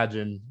can't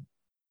imagine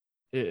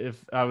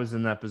if I was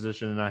in that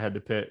position and I had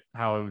to pit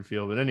how I would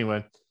feel. But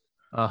anyway,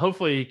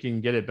 hopefully he can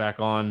get it back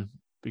on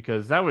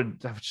because that would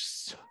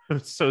just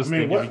so. I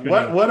mean,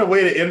 what a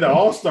way to end the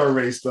All-Star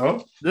race,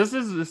 though. This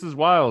is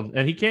wild,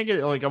 and he can't get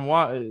it. Like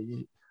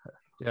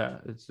yeah,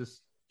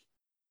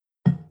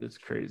 it's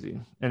crazy.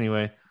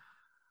 Anyway,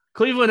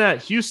 Cleveland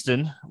at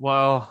Houston.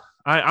 Well,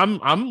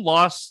 I'm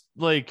lost.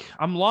 Like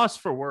I'm lost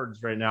for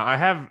words right now. I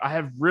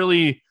have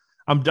really.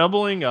 I'm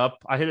doubling up.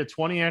 I hit a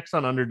 20x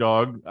on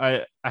underdog.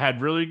 I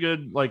had really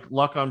good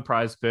luck on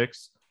prize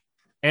picks.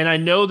 And I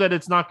know that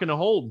it's not going to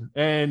hold.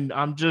 And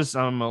I'm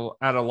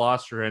at a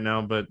loss right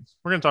now, but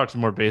we're going to talk some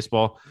more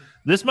baseball.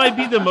 This might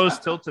be the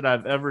most tilted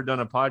I've ever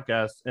done a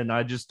podcast, and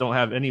I just don't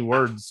have any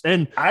words.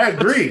 And I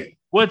agree.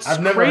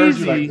 I've never heard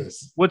you like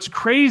this. What's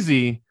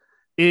crazy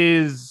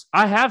is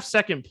I have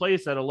second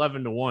place at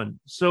 11-1.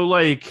 So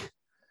I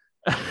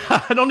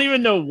don't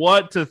even know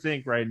what to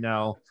think right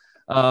now.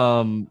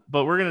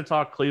 But we're going to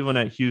talk Cleveland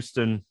at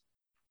Houston.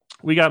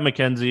 We got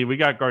McKenzie. We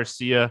got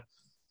Garcia.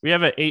 We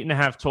have an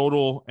 8.5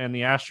 total, and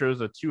the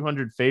Astros a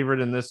 200 favorite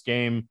in this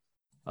game.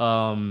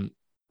 Tristan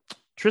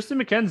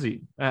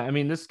McKenzie. I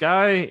mean, this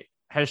guy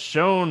has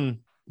shown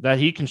that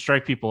he can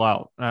strike people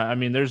out. I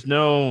mean, there's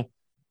no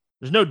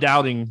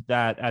doubting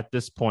that at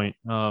this point.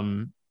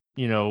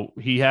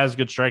 He has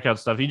good strikeout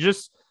stuff.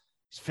 He's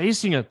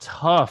facing a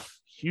tough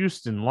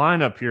Houston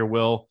lineup here.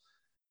 Will,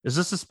 is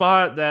this a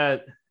spot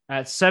that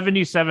at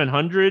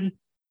 7,700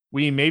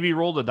 we maybe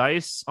roll the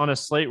dice on a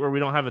slate where we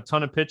don't have a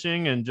ton of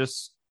pitching and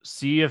just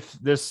see if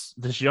this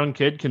young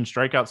kid can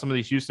strike out some of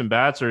these Houston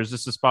bats, or is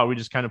this a spot we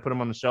just kind of put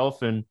him on the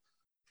shelf and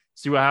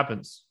see what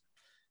happens?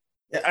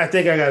 I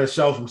think I got to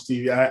shelf him,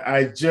 Stevie.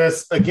 I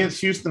just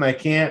against Houston, I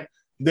can't.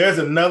 There's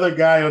another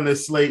guy on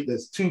this slate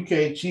that's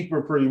 2K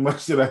cheaper pretty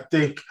much that I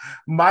think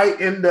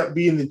might end up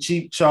being the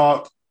cheap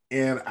chalk,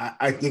 and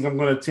I think I'm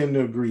going to tend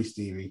to agree,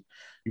 Stevie.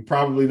 You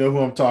probably know who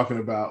I'm talking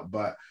about,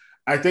 but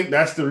I think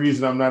that's the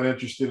reason I'm not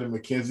interested in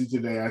McKenzie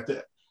today.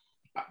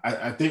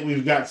 I think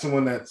we've got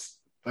someone that's,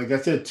 like I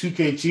said,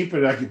 2K cheaper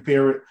that I can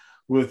pair it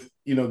with,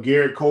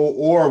 Garrett Cole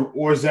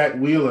or Zach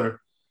Wheeler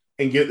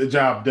and get the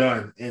job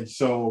done. And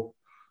so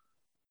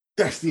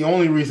That's the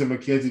only reason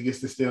McKenzie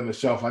gets to stay on the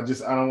shelf. I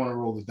don't want to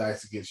roll the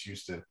dice against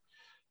Houston.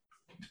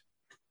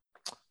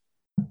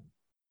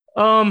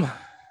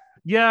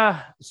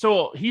 Yeah,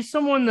 so he's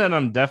someone that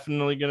I'm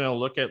definitely gonna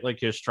look at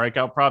like his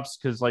strikeout props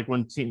because like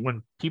when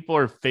people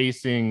are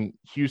facing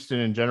Houston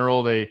in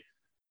general, they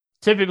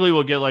typically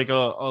will get like a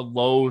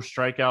low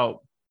strikeout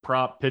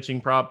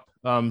pitching prop.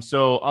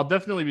 So I'll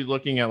definitely be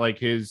looking at like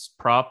his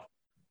prop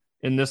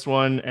in this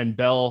one. And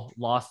Bell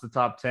lost the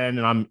top 10,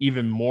 and I'm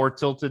even more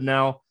tilted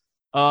now.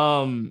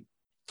 Garcia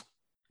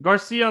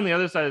on the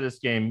other side of this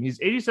game, he's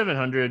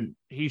 8,700.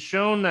 He's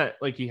shown that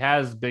like he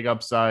has big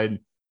upside,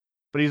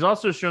 but he's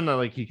also shown that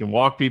like he can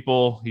walk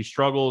people. He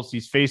struggles.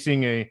 He's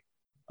facing a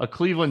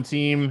Cleveland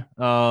team.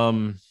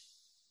 That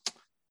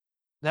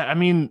I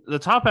mean, the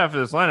top half of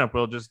this lineup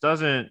will just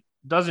doesn't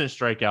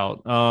strike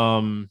out.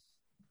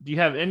 Do you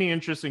have any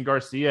interest in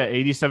Garcia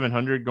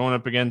 8,700 going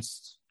up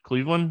against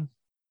Cleveland?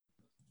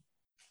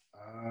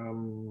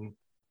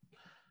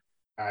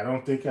 I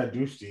don't think I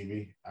do,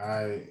 Stevie.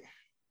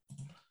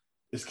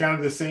 It's kind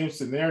of the same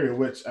scenario,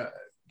 which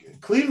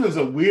Cleveland's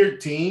a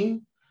weird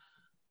team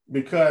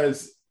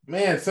because,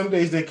 man, some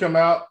days they come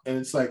out and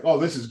it's like, oh,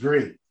 this is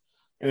great.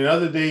 And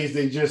other days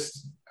they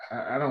just,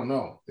 I don't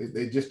know.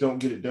 They just don't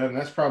get it done.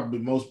 That's probably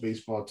most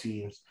baseball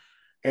teams.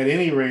 At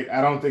any rate,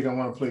 I don't think I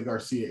want to play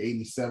Garcia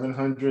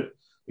 8,700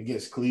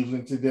 against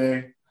Cleveland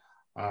today.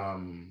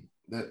 I'd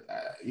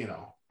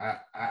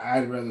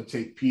rather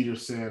take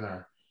Peterson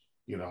or,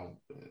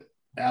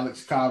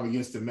 Alex Cobb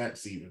against the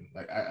Mets even.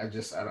 Like, I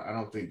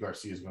don't think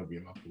Garcia is going to be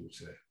in my pool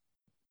today.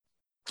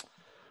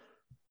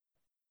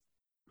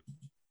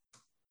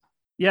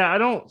 Yeah, I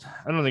don't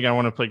think I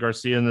want to play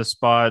Garcia in this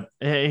spot.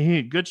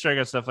 He good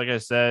strikeout stuff, like I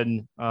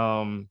said.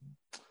 Fly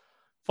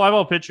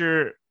ball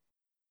pitcher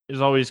is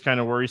always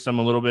kind of worrisome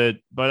a little bit,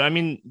 but I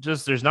mean,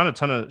 just there's not a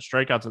ton of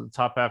strikeouts at the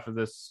top half of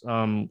this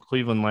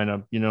Cleveland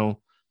lineup,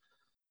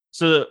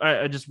 So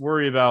I just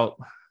worry about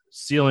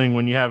ceiling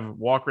when you have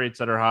walk rates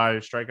that are high,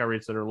 strikeout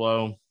rates that are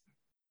low.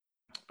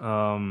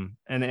 And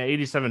at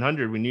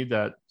 8,700, we need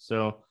that.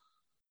 So,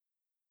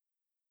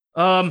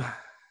 yeah,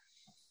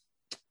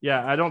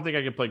 I don't think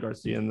I could play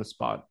Garcia in this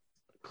spot.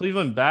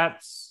 Cleveland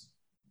bats.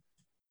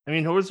 I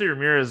mean, Jose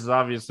Ramirez is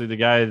obviously the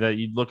guy that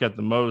you'd look at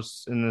the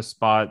most in this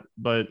spot,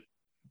 but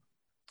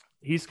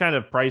he's kind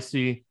of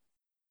pricey.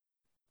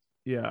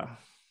 Yeah.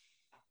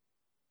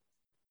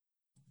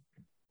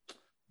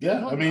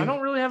 Yeah, I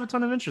don't really have a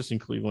ton of interest in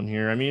Cleveland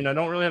here. I mean, I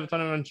don't really have a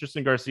ton of interest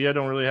in Garcia. I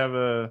don't really have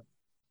a.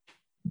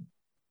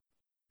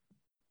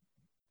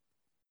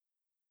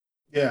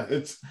 Yeah,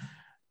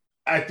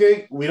 I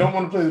think we don't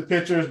want to play the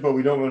pitchers, but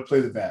we don't want to play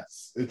the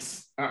bats.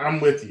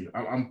 I'm with you.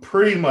 I'm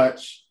pretty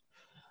much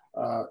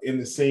in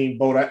the same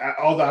boat.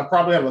 Although I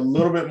probably have a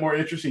little bit more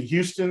interest in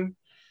Houston,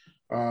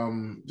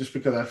 just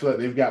because I feel like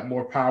they've got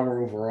more power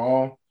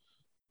overall.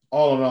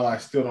 All in all, I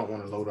still don't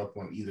want to load up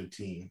on either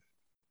team.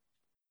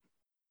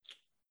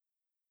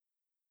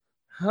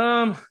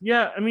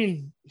 Yeah, I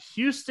mean,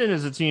 Houston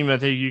is a team I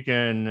think you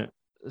can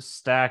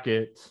stack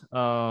it.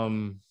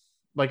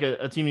 Like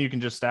a team you can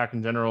just stack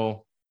in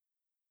general.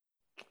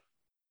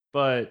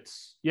 But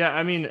yeah,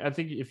 I mean, I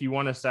think if you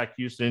want to stack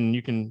Houston,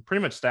 you can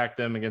pretty much stack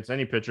them against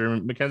any pitcher.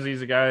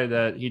 McKenzie's a guy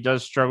that he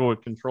does struggle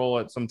with control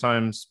at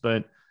sometimes,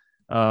 but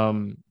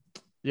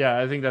yeah,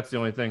 I think that's the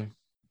only thing.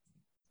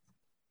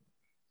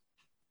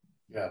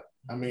 Yeah,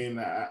 I mean,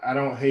 I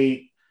don't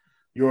hate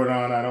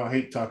Jordan. I don't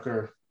hate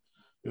Tucker.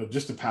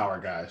 Just the power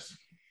guys.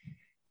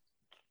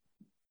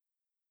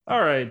 All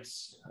right.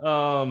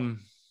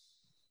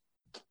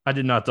 I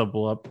did not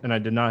double up and I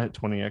did not hit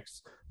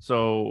 20x.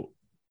 So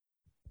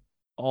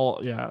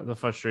the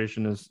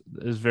frustration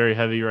is very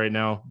heavy right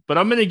now. But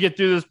I'm gonna get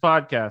through this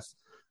podcast.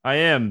 I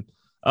am.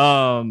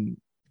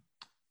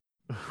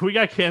 We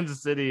got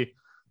Kansas City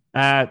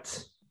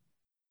at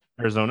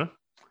Arizona.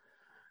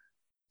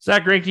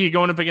 Zach Greinke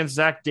going up against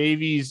Zach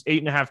Davies,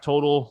 8.5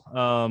 total.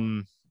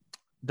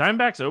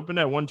 Diamondbacks opened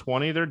at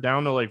 120. They're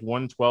down to like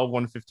 112,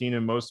 115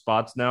 in most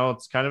spots now.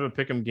 It's kind of a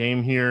pick 'em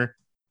game here.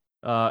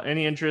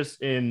 Any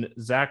interest in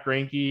Zach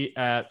Greinke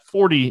at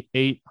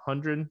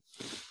 4,800?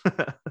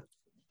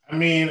 I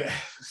mean,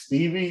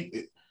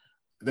 Stevie,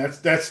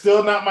 that's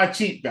still not my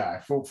cheap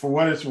guy for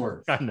what it's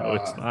worth. I know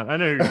it's not. I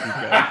know you're a cheap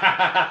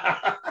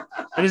guy.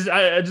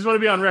 I just want to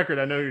be on record.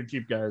 I know you're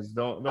cheap guys.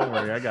 Don't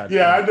worry. I got you.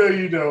 Yeah, I know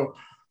you know.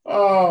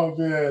 Oh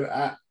man,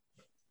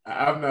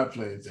 I'm not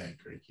playing Zach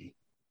Greinke.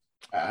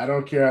 I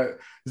don't care.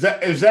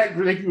 If Zach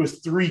Greinke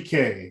was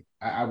 3K,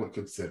 I would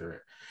consider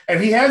it.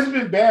 And he hasn't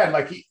been bad.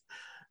 Like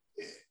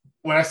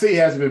when I say he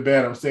hasn't been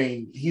bad, I'm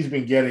saying he's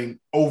been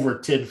getting over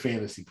 10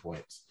 fantasy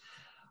points.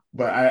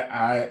 But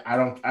I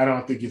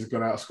don't think he's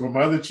going to outscore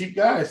my other cheap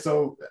guys.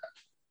 So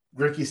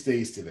Greinke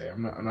stays today.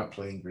 I'm not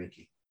playing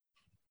Greinke.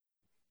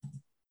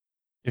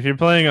 If you're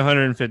playing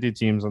 150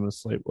 teams on the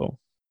slate, Will,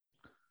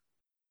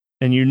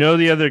 and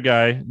the other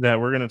guy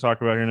that we're going to talk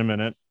about here in a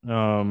minute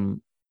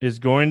is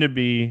going to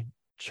be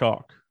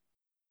chalk.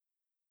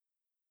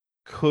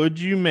 Could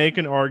you make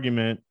an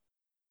argument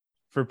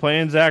for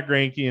playing Zach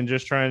Greinke and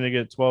just trying to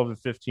get 12 to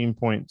 15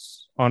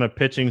 points on a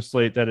pitching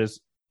slate that is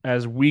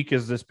as weak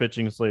as this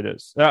pitching slate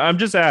is? I'm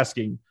just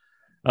asking.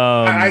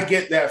 I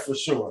get that for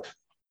sure.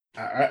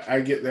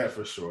 I get that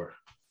for sure.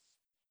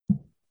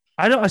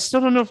 I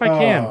still don't know if I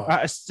can.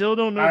 I still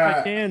don't know if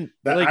I can.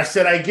 I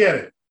said I get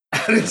it.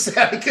 I didn't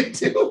say I could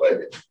do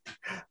it.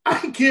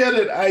 I get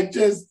it. I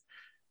just,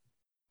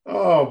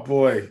 oh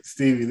boy,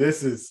 Stevie,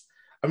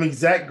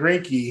 Zach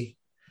Greinke,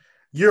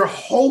 you're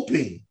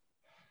hoping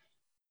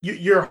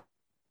you're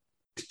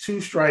 2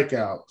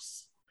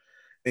 strikeouts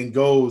and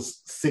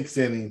goes 6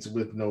 innings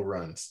with no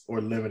runs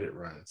or limited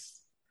runs.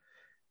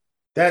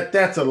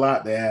 That's a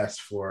lot to ask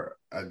for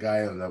a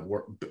guy on the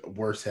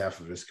worst half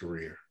of his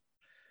career.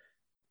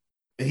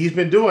 And he's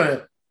been doing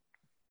it.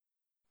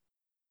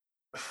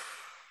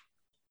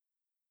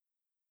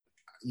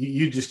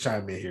 You just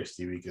chime in here,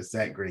 Stevie, because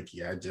Zach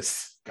Greinke,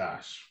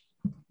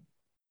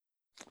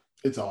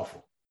 it's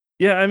awful.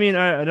 Yeah, I mean,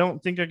 I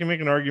don't think I can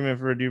make an argument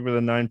for a dude with a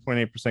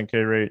 9.8% K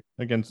rate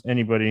against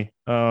anybody.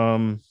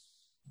 So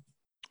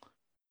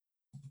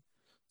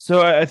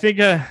I think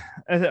I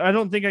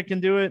don't think I can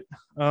do it.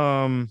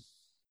 I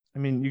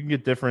mean, you can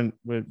get different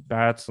with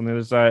bats on the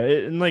other side,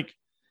 and like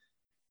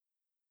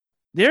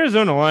the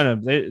Arizona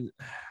lineup,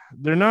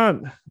 they're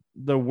not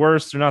the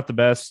worst, they're not the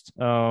best.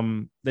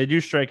 They do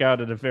strike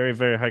out at a very,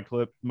 very high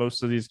clip,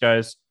 most of these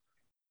guys.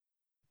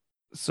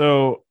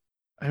 So,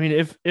 I mean,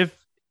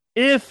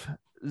 if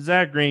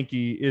Zach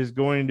Greinke is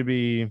going to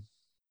be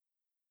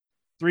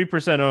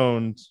 3%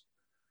 owned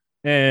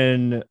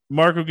and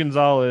Marco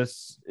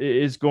Gonzalez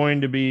is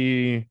going to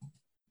be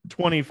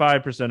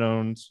 25%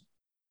 owned,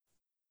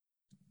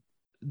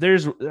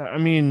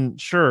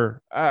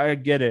 sure, I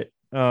get it.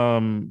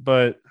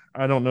 But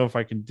I don't know if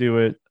I can do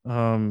it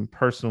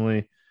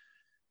personally.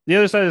 The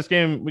other side of this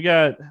game, we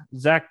got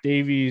Zach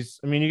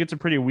Davies. I mean, he gets a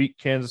pretty weak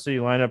Kansas City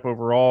lineup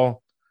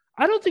overall.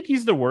 I don't think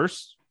he's the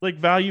worst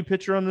value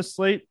pitcher on this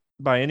slate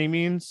by any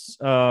means.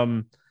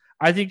 I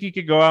think he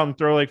could go out and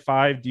throw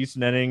 5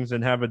 decent innings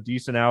and have a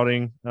decent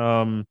outing.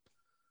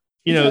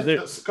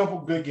 There's a couple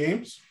good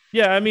games.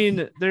 Yeah, I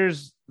mean,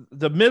 there's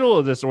the middle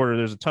of this order.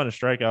 There's a ton of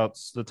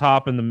strikeouts. The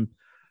top and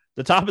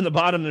the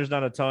bottom, there's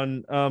not a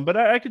ton. But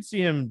I could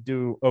see him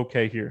do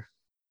okay here.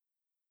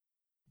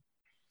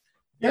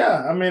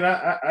 Yeah, I mean,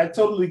 I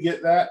totally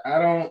get that.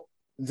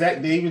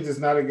 Zach Davies is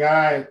not a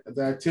guy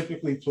that I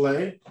typically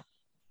play.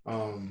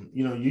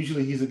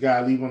 Usually he's a guy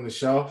I leave on the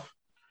shelf.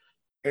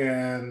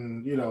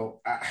 And,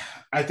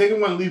 I think I'm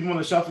going to leave him on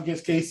the shelf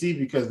against KC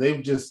because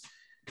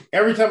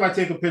every time I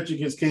take a pitch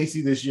against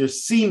KC this year,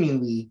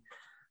 seemingly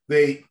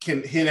they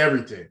can hit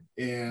everything.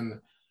 And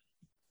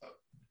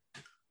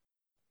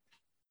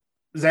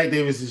Zach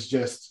Davies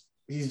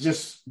he's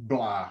just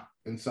blah.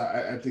 And so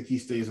I think he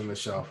stays on the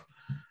shelf.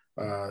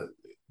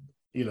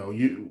 We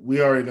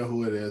already know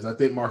who it is. I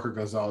think Marco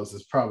Gonzalez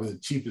is probably the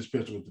cheapest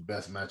pitcher with the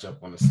best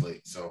matchup on the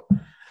slate. So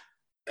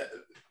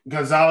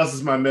Gonzalez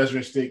is my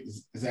measuring stick.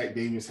 Zach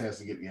Davies has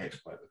to get the X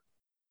button.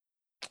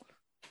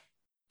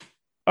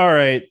 All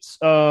right.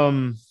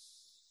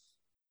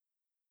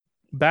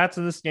 Bats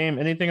in this game.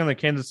 Anything on the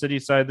Kansas City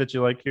side that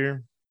you like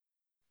here?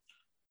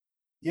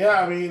 Yeah,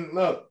 I mean,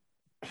 look.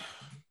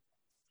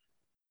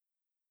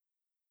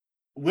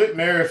 Whit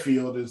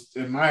Merrifield is,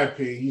 in my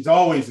opinion, he's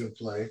always in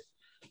play.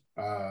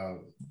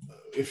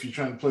 If you're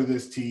trying to play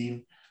this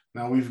team.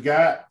 Now we've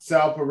got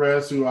Sal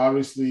Perez, who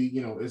obviously,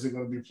 isn't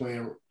going to be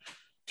playing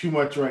too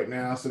much right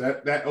now. So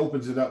that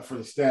opens it up for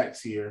the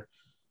stacks here.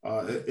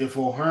 If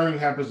O'Hearn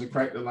happens to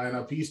crack the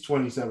lineup, he's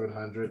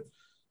 2,700.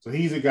 So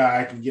he's a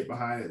guy I can get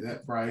behind at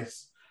that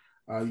price.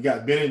 You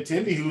got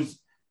Benintendi, who's,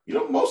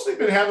 mostly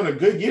been having a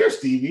good year,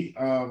 Stevie.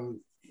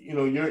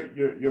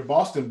 Your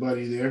Boston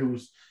buddy there,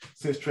 who's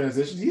since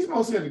transitioned, he's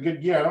mostly had a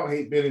good year. I don't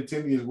hate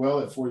Benintendi as well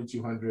at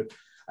 4,200.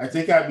 I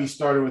think I'd be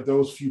starting with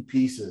those few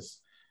pieces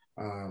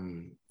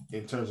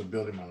in terms of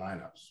building my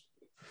lineups.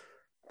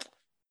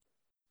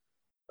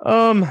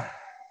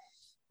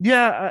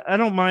 Yeah, I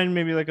don't mind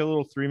maybe a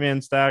little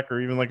 3-man stack or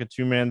even a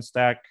 2-man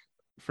stack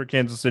for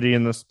Kansas City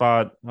in this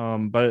spot.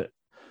 But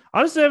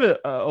honestly, I have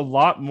a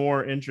lot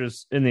more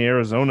interest in the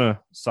Arizona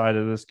side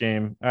of this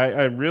game.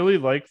 I really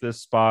like this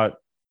spot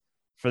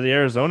for the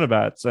Arizona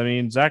bats. I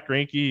mean, Zach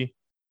Greinke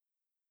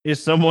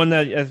is someone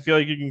that I feel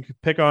like you can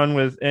pick on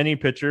with any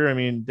pitcher. I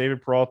mean,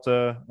 David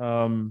Peralta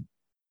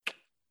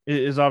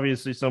is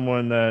obviously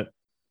someone that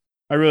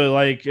I really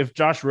like. If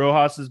Josh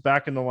Rojas is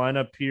back in the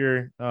lineup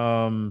here,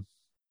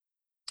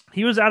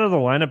 he was out of the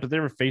lineup, but they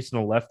were facing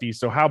a lefty.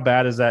 So how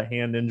bad is that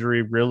hand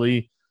injury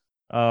really?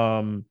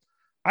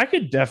 I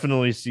could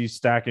definitely see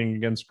stacking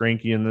against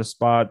Greinke in this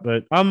spot,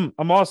 but I'm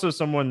also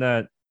someone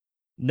that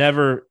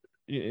never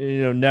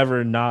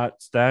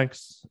not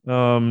stacks.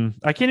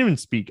 I can't even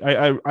speak.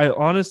 I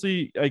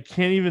honestly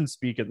can't even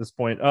speak at this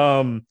point.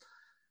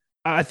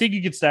 I think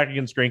you could stack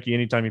against Greinke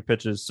anytime he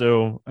pitches,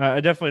 so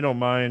I definitely don't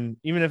mind,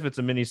 even if it's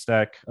a mini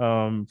stack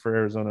for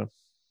Arizona.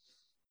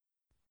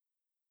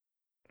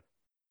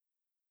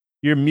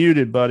 You're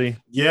muted, buddy.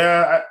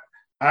 Yeah,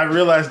 I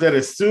realized that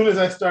as soon as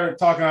I started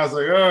talking, I was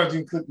like, oh, I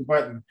didn't click the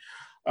button.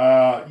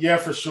 Yeah,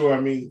 for sure. I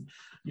mean,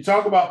 you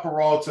talk about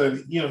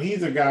Peralta.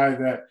 He's a guy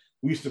that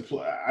we used to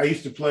play. I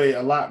used to play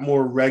a lot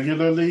more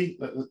regularly.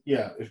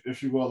 Yeah,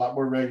 if you will, a lot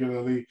more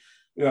regularly.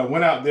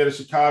 Went out there to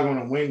Chicago in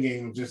a wing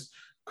game and just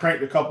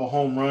cranked a couple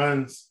home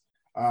runs.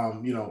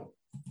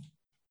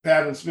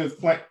 Patton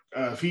Smith,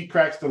 if he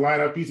cracks the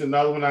lineup, he's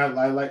another one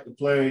I like to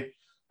play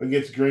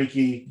against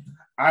Greinke.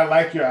 I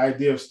like your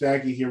idea of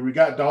stacking here. We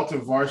got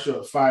Dalton Varsho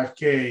at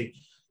 5K.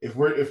 If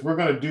we're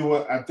going to do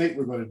what I think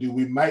we're going to do,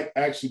 we might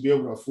actually be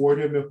able to afford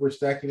him if we're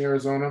stacking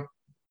Arizona.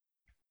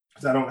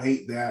 Because I don't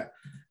hate that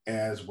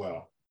as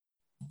well.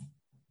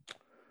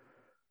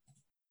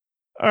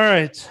 All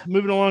right,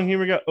 moving along here,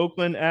 we got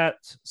Oakland at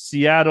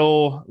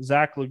Seattle.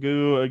 Zach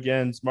Legoux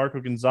against Marco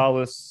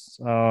Gonzalez.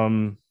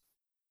 The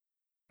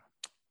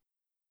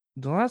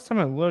last time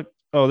I looked,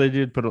 they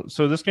did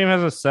so this game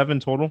has a 7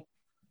 total.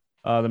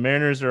 The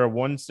Mariners are a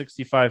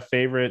 165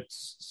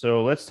 favorites.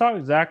 So let's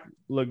talk Zach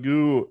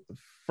Legoux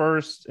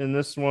first in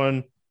this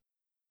one.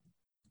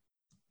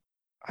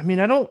 I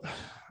mean, I don't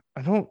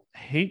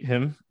hate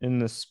him in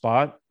this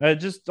spot. I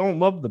just don't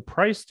love the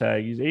price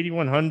tag. He's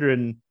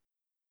 8,100.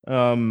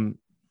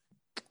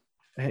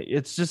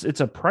 It's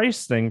a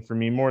price thing for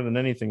me more than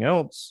anything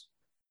else.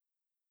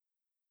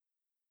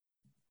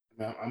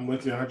 I'm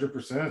with you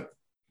 100%.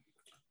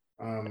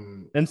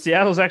 And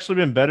Seattle's actually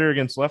been better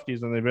against lefties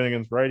than they've been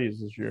against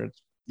righties this year.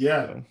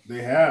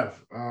 They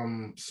have.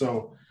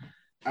 So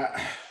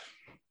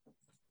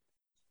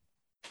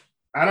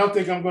I don't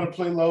think I'm going to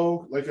play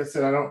low. Like I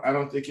said, I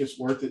don't think it's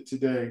worth it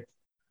today.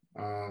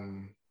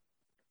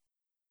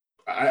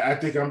 I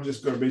think I'm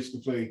just going to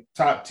basically play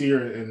top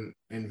tier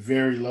and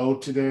very low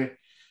today.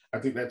 I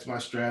think that's my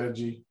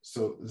strategy.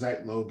 So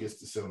Zach Lowe gets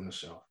to sit on the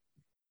shelf.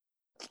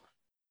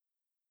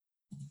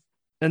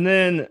 And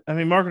then, I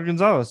mean, Marco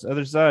Gonzalez,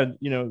 other side,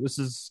 this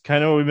is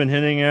kind of what we've been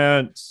hinting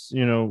at.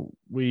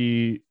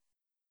 We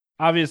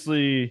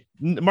obviously,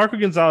 Marco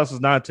Gonzalez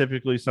is not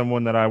typically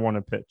someone that I want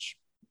to pitch.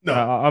 No,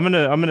 I'm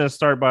gonna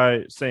start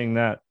by saying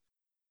that.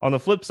 On the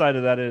flip side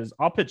of that is,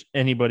 I'll pitch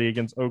anybody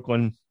against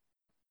Oakland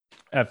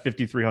at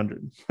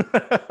 5,300.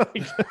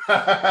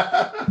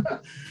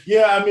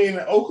 Yeah, I mean,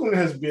 Oakland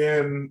has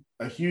been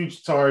a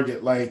huge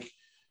target, like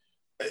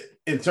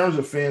in terms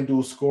of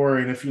FanDuel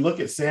scoring. If you look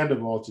at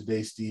Sandoval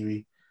today,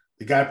 Stevie,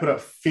 the guy put up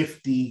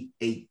 50.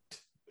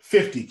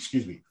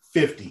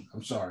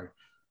 I'm sorry,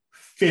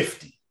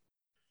 50.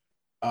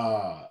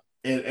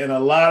 And a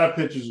lot of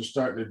pitchers are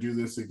starting to do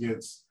this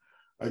against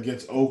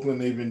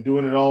Oakland. They've been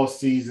doing it all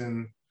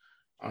season.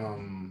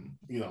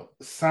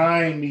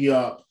 Sign me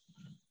up.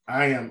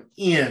 I am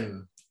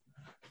in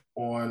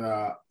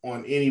on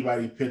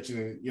anybody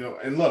pitching.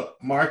 And look,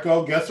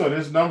 Marco, guess what?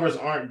 His numbers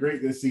aren't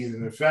great this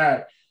season. In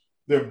fact,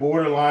 they're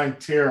borderline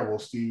terrible,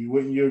 Stevie.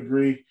 Wouldn't you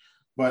agree?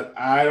 But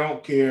I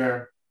don't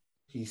care.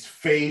 He's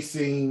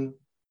facing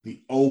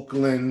the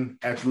Oakland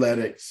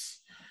Athletics.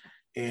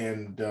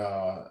 And,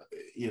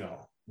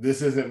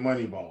 this isn't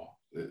Moneyball.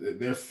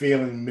 They're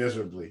failing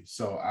miserably.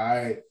 So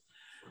I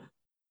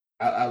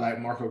like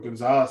Marco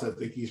Gonzalez. I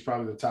think he's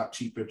probably the top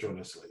cheap pitcher on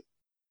this slate.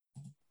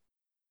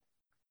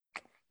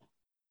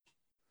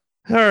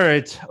 All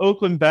right,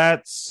 Oakland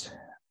bats.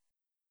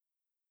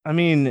 I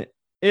mean,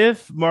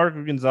 if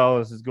Marco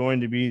Gonzalez is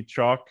going to be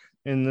chalk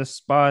in this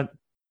spot,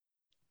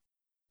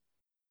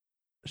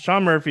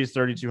 Sean Murphy's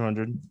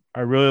 3,200.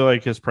 I really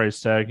like his price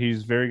tag.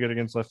 He's very good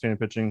against left-handed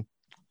pitching.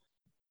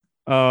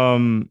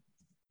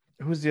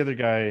 Who's the other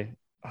guy?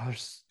 Oh,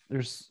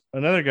 there's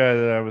another guy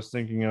that I was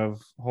thinking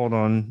of. Hold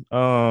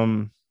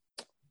on.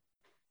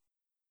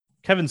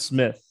 Kevin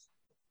Smith.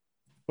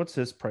 What's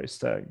his price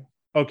tag?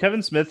 Oh,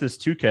 Kevin Smith is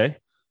 2K.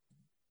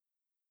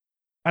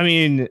 I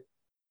mean,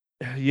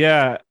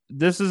 yeah,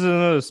 this is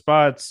another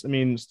spots. I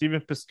mean,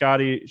 Stephen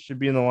Piscotty should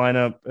be in the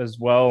lineup as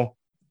well.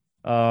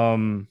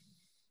 Chad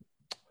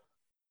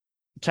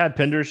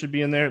Pinder should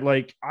be in there.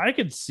 Like, I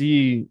could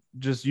see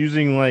just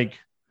using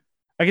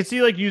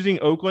using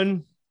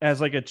Oakland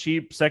as like a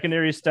cheap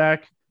secondary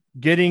stack,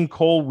 getting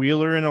Cole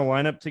Wheeler in a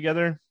lineup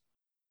together.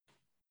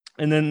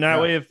 And then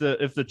that way, if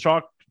the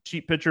chalk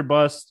cheap pitcher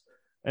busts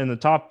and the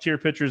top tier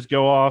pitchers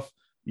go off,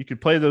 you could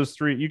play those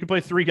three. You could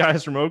play 3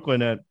 guys from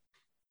Oakland at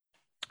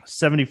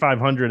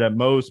 7,500 at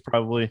most,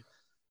 probably,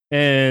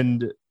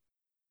 and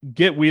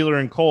get Wheeler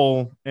and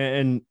Cole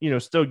and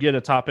still get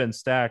a top end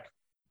stack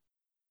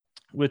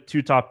with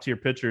 2 top tier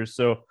pitchers.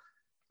 So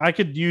I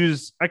could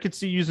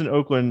see using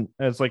Oakland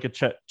as like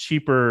a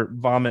cheaper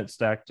vomit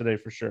stack today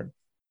for sure.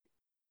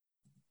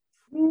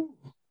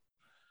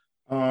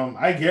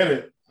 I get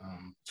it.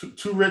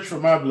 Too rich for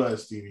my blood,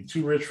 Stevie.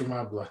 Too rich for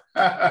my blood.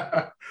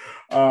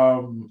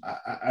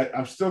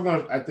 I'm still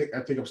gonna. I think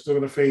I'm still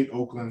gonna fade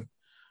Oakland.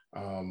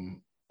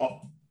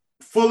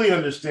 Fully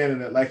understanding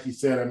that, like you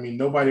said, I mean,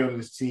 nobody on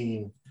this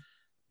team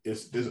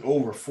is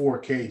over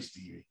 4K,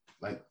 Stevie.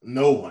 Like,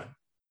 no one.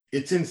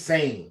 It's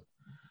insane.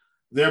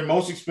 Their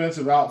most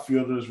expensive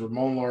outfielder is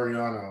Ramon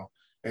Laureano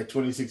at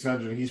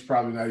 2,600, and he's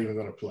probably not even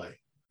going to play.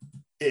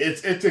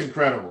 It's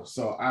incredible.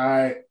 So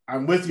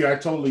I'm with you. I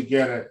totally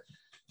get it.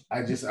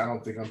 I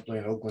don't think I'm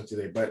playing Oakland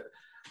today. But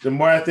the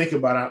more I think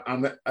about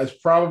it, it's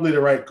probably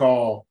the right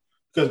call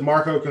because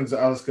Marco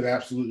Gonzalez could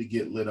absolutely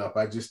get lit up.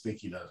 I just think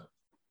he doesn't.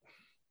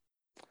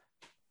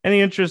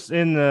 Any interest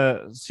in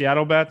the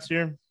Seattle bats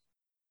here?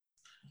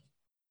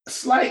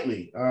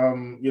 Slightly. I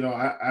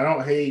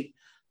don't hate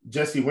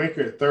Jesse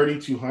Winker at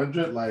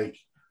 3,200. Like,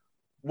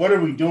 what are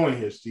we doing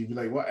here, Steve?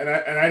 Like, what? And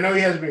I know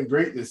he hasn't been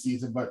great this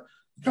season, but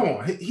come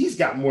on, he's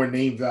got more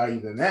name value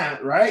than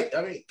that, right?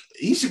 I mean,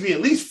 he should be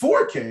at least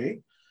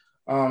 4K.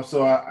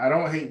 So I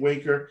don't hate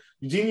Winker.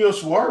 Eugenio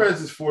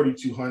Suarez is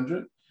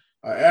 4,200.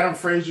 Adam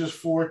Frazier's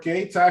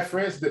 4K. Ty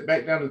France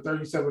back down to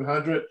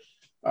 3,700.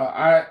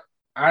 I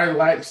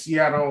like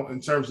Seattle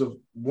in terms of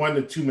 1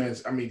 to 2 men.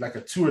 I mean, like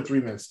a 2 or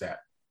 3 man stat.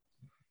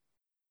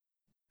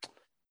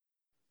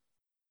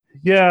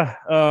 Yeah.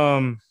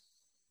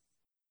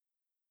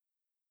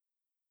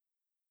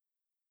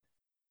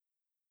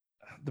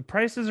 The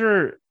prices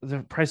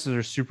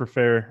are super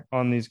fair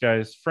on these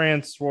guys.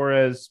 France,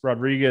 Suarez,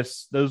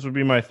 Rodriguez, those would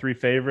be my 3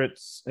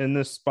 favorites in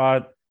this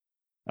spot.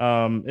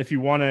 If you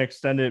want to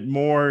extend it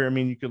more, I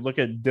mean, you could look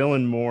at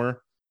Dylan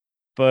Moore.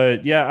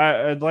 But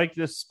yeah, I'd like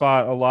this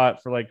spot a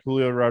lot for like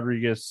Julio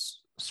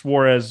Rodriguez,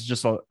 Suarez,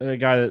 just a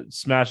guy that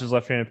smashes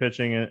left-handed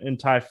pitching, and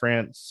Ty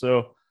France.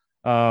 So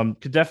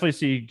could definitely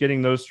see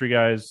getting those 3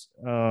 guys.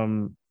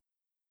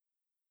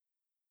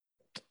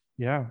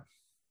 Yeah.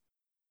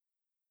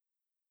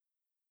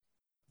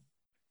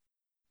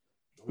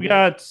 We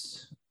got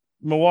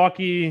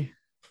Milwaukee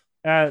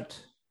at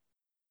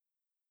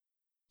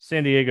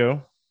San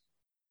Diego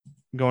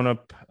going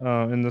up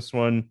in this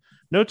one.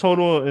 No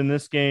total in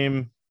this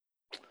game.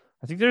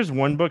 I think there's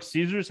one book.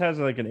 Caesars has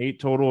like an 8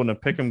 total and a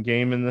pick'em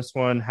game in this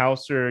one.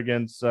 Hauser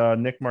against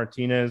Nick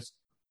Martinez.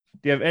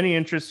 Do you have any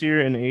interest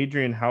here in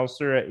Adrian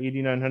Hauser at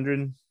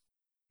 8,900?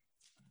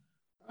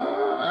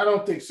 I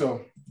don't think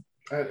so.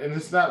 And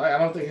it's not like I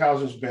don't think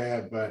Hauser's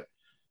bad, but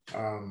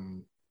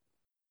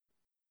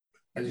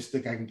I just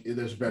think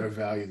there's better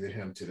value than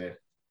him today.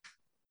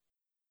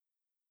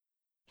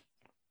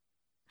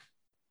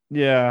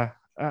 Yeah.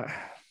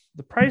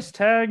 The price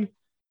tag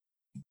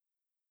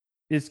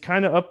is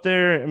kind of up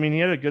there. I mean, he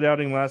had a good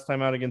outing last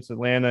time out against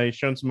Atlanta. He's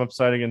shown some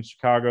upside against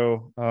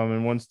Chicago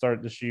in one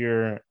start this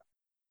year.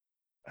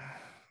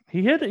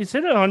 He's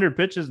hit 100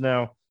 pitches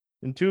now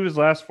in 2 of his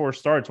last 4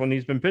 starts. When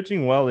he's been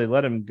pitching well, they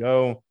let him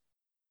go.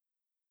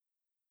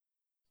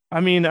 I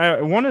mean,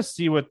 I want to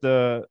see what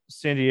the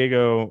San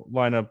Diego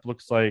lineup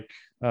looks like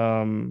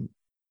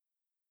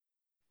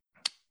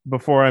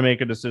before I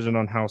make a decision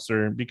on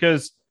Hauser,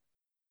 because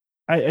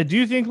I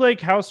do think like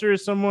Hauser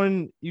is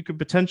someone you could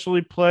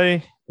potentially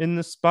play in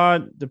this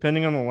spot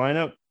depending on the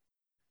lineup,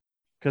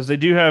 because they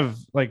do have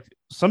like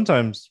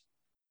sometimes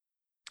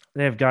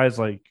they have guys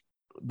like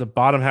the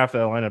bottom half of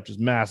that lineup just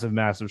massive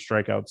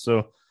strikeouts.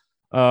 So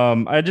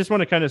I just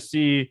want to kind of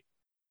see.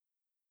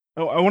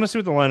 I want to see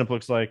what the lineup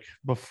looks like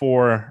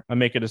before I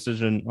make a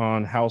decision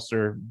on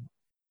Hauser,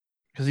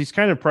 because he's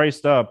kind of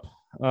priced up.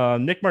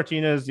 Nick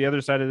Martinez, the other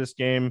side of this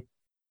game,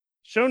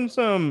 shown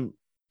some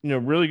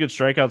really good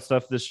strikeout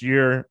stuff this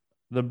year.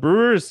 The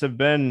Brewers have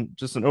been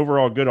just an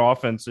overall good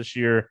offense this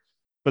year,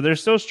 but they're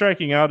still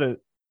striking out at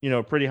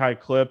a pretty high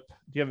clip.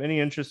 Do you have any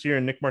interest here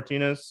in Nick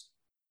Martinez?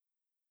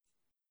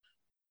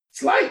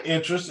 Slight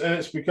interest, and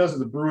it's because of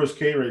the Brewers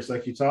K rates,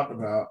 like you talked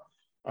about.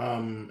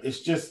 It's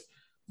just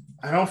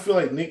I don't feel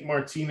like Nick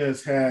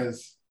Martinez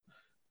has.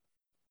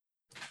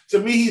 To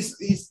me,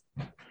 he's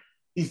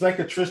like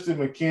a Tristan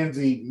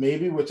McKenzie,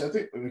 maybe, which I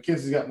think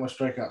McKenzie's got more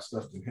strikeout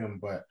stuff than him,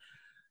 but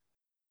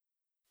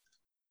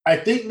I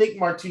think Nick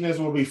Martinez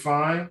will be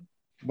fine,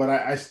 but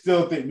I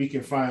still think we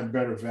can find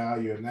better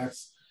value, and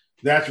that's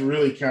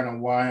really kind of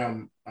why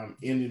I'm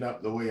ending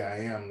up the way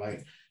I am.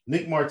 Like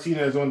Nick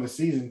Martinez on the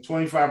season,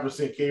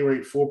 25% K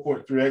rate,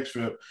 4.3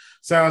 xFIP,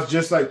 sounds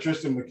just like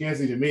Tristan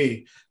McKenzie to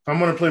me. If I'm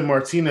going to play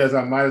Martinez,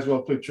 I might as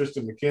well play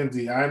Tristan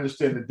McKenzie. I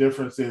understand the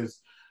difference is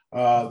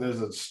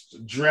there's a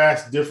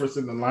drastic difference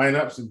in the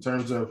lineups in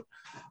terms of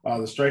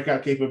the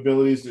strikeout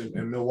capabilities,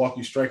 and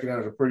Milwaukee striking out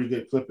at a pretty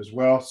good clip as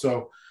well.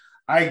 So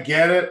I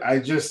get it.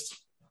 I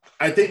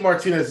think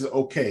Martinez is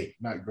okay,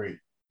 not great.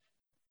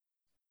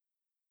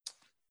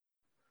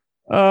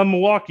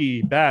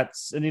 Milwaukee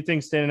bats.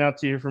 Anything standing out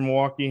to you from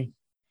Milwaukee?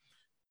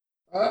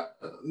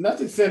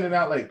 Nothing standing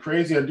out like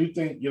crazy. I do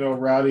think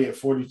Rowdy at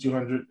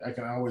 4,200. I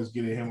can always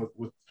get at him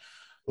with a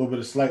little bit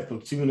of slight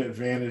platoon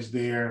advantage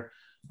there.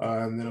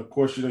 And then of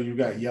course you've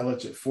got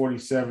Yelich at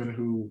 47,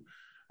 who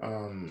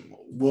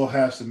will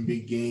have some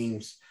big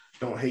games.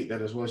 Don't hate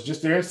that as well. It's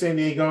just there in San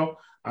Diego.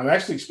 I'm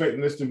actually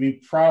expecting this to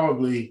be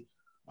probably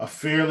a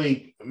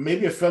fairly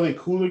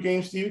cooler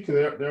game, Steve,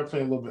 because they're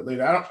playing a little bit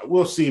later.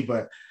 We'll see,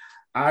 but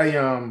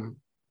mainly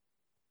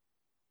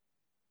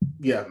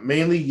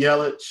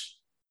Yelich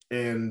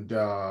and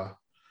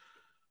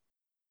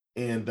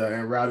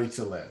Rowdy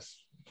Tellez.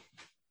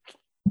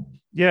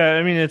 Yeah,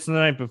 I mean it's the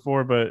night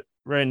before, but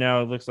right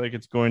now it looks like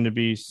it's going to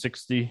be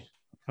 60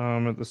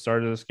 at the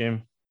start of this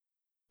game.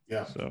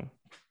 Yeah. So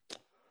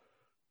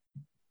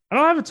I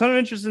don't have a ton of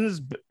interest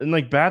in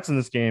like bats in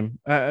this game.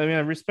 I mean, I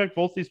respect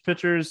both these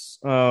pitchers.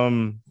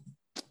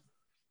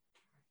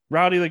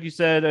 Rowdy, like you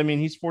said, I mean,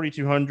 he's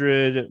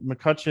 4,200.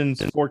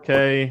 McCutcheon's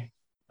 4K.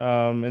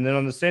 And then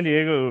on the San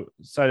Diego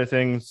side of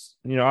things,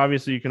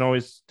 obviously you can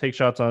always take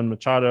shots on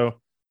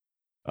Machado.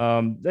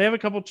 They have a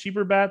couple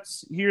cheaper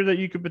bats here that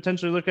you could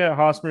potentially look at.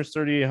 Hosmer's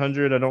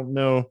 3,800. I don't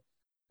know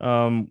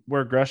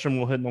where Gresham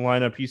will hit in the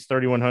lineup. He's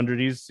 3,100.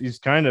 He's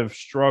kind of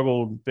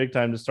struggled big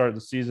time to start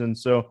the season.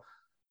 So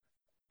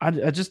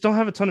I just don't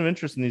have a ton of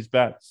interest in these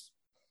bats.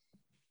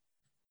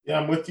 Yeah,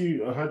 I'm with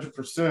you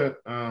 100%.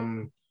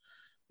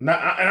 And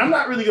I'm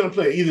not really going to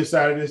play either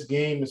side of this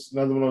game. It's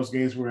another one of those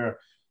games where,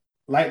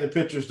 like, the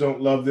pitchers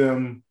don't love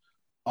them.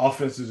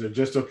 Offenses are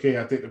just okay.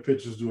 I think the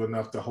pitchers do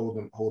enough to hold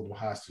them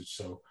hostage.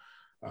 So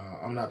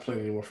I'm not playing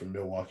anyone from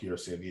Milwaukee or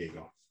San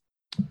Diego.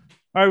 All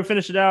right, we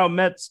finish it out.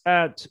 Mets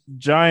at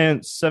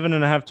Giants,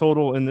 7.5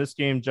 total in this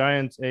game.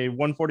 Giants a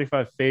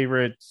 145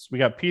 favorites. We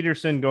got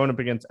Peterson going up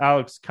against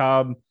Alex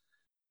Cobb.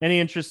 Any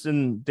interest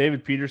in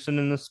David Peterson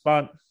in this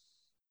spot?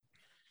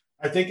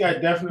 I think I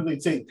definitely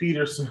take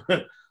Peterson.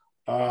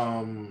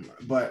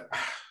 But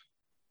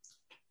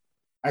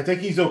I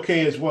think he's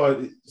okay as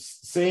well.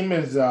 Same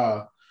as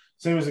the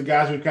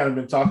guys we've kind of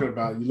been talking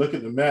about. You look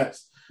at the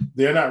Mets;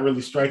 they're not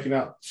really striking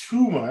out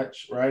too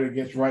much, right,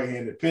 against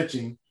right-handed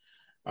pitching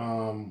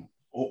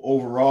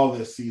overall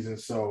this season.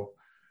 So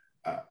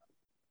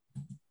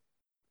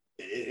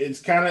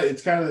it's kind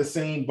of the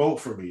same boat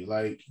for me.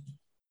 Like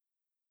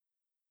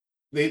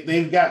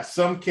they've got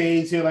some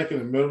Ks here, like in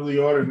the middle of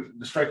the order.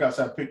 The strikeouts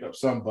have picked up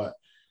some, but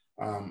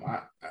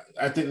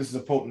I think this is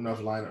a potent enough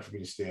lineup for me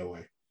to stay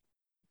away.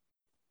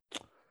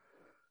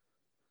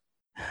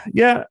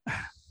 Yeah,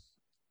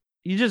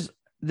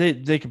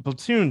 they can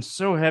platoon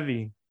so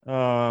heavy,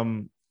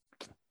 and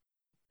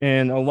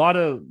a lot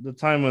of the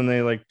time when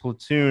they like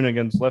platoon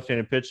against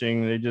left-handed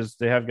pitching,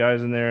 they have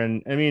guys in there,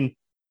 and I mean,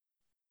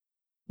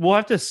 we'll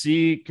have to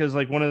see because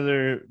like one of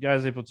their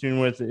guys they platoon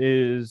with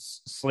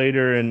is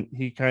Slater, and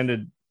he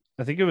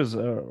I think it was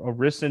a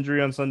wrist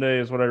injury on Sunday,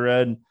 is what I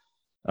read.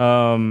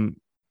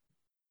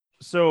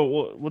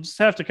 So we'll just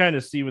have to kind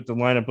of see what the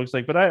lineup looks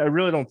like. But I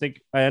really don't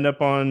think I end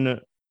up on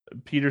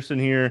Peterson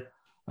here.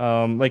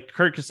 Like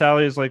Kurt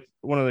Casale is like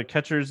one of the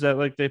catchers that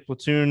like they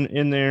platoon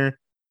in there.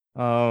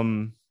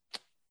 But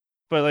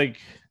like,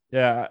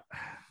 yeah,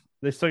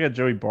 they still got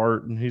Joey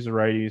Bart and he's a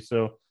righty.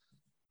 So,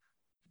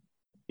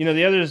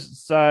 the other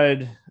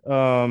side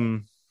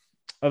of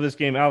this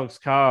game, Alex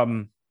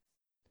Cobb,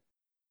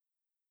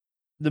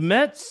 the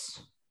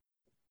Mets,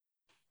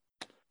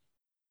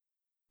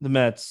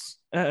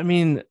 I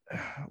mean,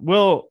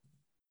 well,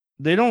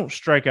 they don't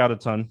strike out a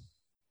ton.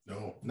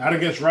 No, not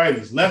against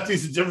righties.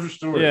 Lefties a different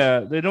story. Yeah,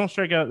 they don't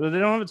strike out. They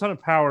don't have a ton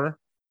of power.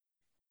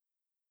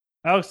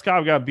 Alex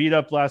Cobb got beat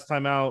up last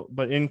time out,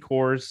 but in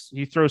course,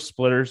 he throws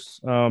splitters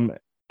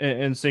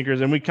and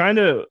sinkers. And we kind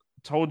of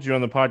told you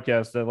on the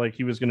podcast that like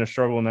he was going to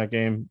struggle in that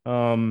game.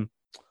 I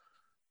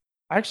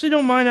actually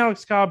don't mind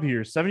Alex Cobb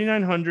here.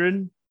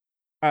 7,900.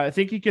 I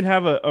think he can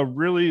have a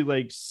really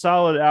like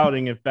solid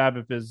outing if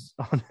BABIP is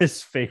on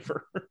his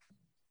favor.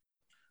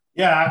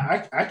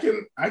 Yeah, I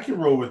can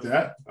roll with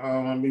that.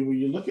 I mean, when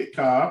you look at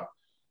Cobb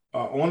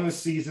on the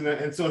season,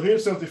 and so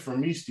here's something for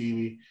me,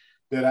 Stevie,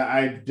 that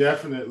I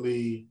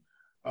definitely,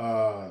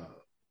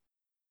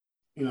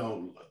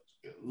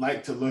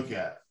 like to look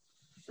at.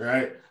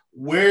 Right,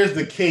 where's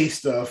the K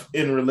stuff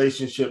in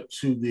relationship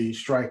to the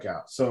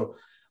strikeout? So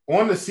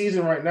on the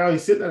season right now,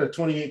 he's sitting at a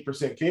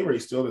 28% K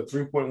rate still at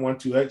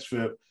 3.12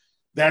 xFIP.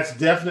 That's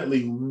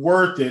definitely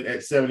worth it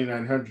at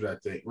 7,900, I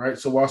think, right?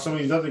 So while some of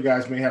these other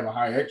guys may have a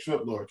high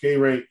xFIP, lower K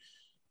rate,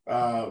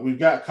 we've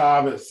got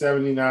Cobb at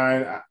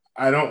 79.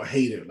 I don't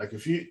hate it. Like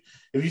if you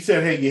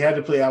said, hey, you had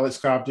to play Alex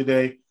Cobb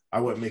today, I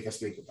wouldn't make us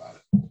think about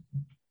it.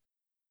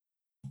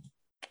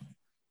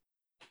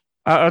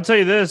 I'll tell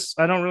you this.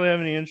 I don't really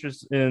have any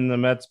interest in the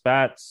Mets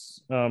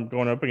bats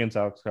going up against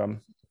Alex Cobb.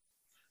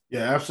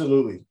 Yeah,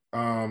 absolutely.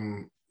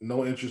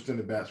 No interest in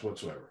the bats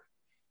whatsoever.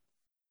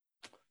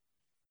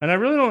 And I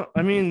really don't.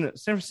 I mean,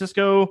 San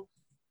Francisco,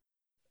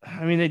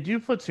 I mean, they do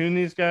platoon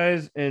these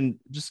guys, and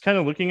just kind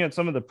of looking at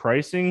some of the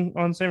pricing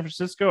on San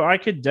Francisco, I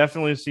could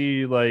definitely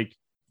see like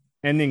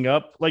ending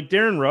up like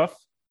Darren Ruff.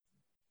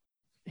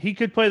 He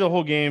could play the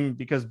whole game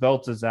because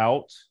Belt is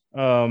out.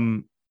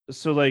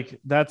 So like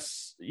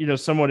that's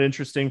somewhat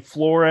interesting.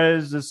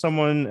 Flores is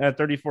someone at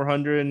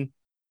 3,400.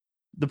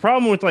 The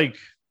problem with like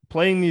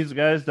playing these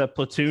guys that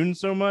platoon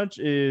so much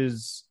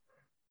is,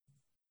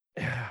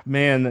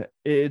 man,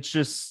 it's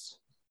just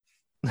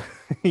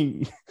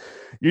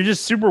you're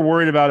just super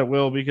worried about it,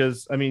 Will,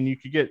 because I mean you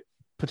could get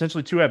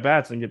potentially 2 at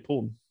bats and get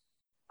pulled.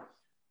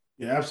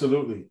 Yeah,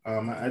 absolutely.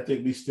 I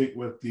think we stick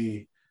with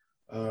the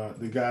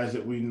guys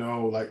that we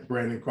know, like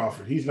Brandon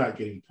Crawford. He's not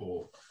getting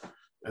pulled.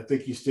 I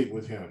think you stick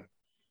with him.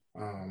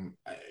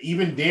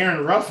 Even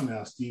Darren Ruff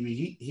now, Stevie.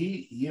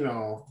 He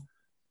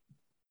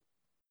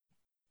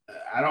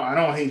I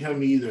don't hate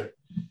him either.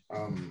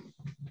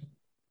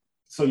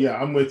 So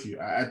yeah, I'm with you.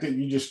 I think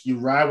you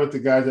ride with the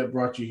guys that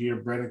brought you here.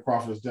 Brandon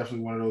Crawford is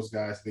definitely one of those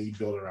guys that you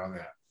build around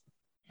that.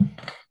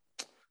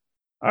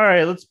 All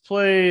right, let's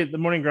play the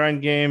morning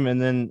grind game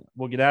and then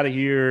we'll get out of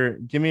here.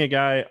 Give me a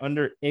guy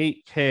under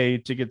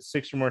 8K to get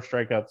six or more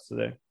strikeouts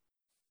today.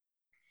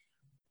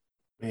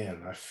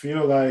 Man, I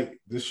feel like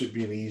this should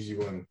be an easy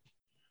one.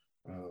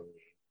 Um,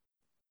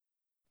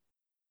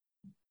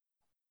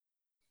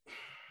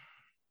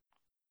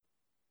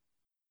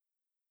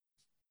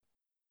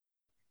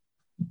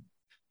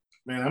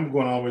 man, I'm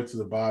going all the way to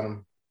the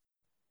bottom.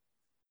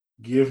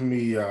 Give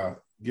me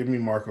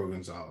Marco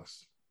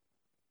Gonzalez.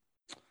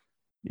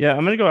 Yeah,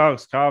 I'm gonna go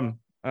Alex Cobb.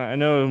 I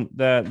know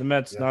that the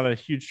Mets Yeah. not a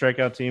huge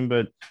strikeout team,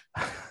 but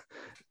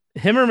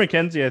him or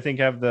McKenzie, I think,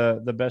 have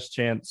the best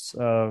chance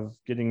of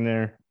getting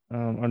there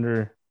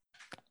under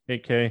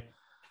 8K.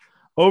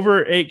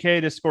 Over 8K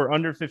to score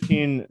under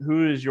 15.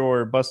 Who is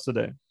your bust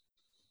today?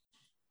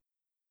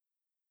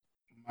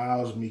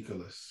 Miles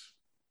Mikolas.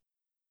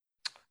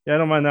 Yeah, I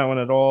don't mind that one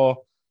at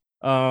all.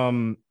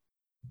 Um,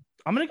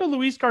 I'm gonna go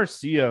Luis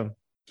Garcia.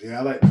 Yeah,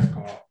 I like that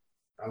call.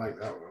 I like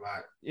that one a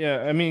lot. Yeah,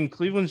 I mean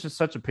Cleveland's just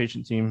such a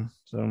patient team.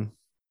 So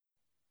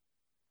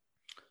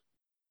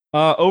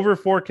over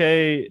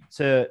 4K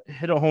to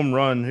hit a home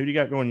run. Who do you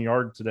got going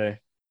yard today?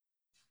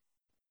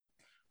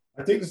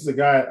 I think this is the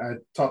guy I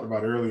talked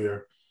about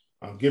earlier.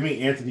 Give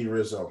me Anthony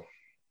Rizzo.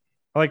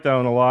 I like that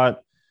one a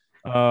lot.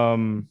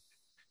 Um,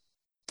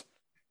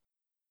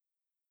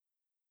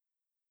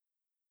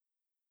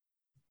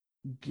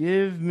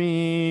 give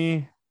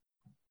me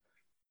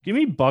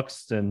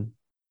Buxton.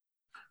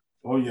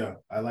 Oh yeah,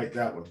 I like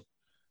that one.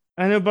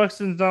 I know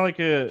Buxton's not like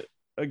a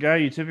guy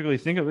you typically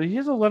think of, but he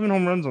has 11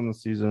 home runs on the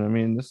season. I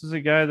mean, this is a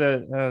guy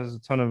that has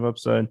a ton of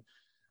upside.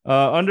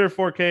 Under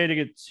 4K to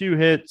get two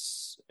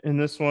hits in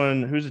this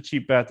one. Who's a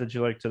cheap bat that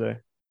you like today?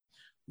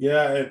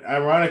 Yeah, and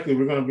ironically,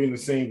 we're going to be in the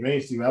same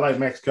vein, Steve. I like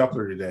Max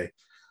Kepler today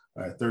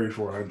at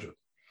 3,400.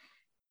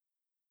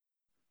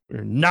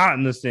 We're not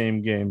in the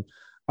same game.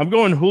 I'm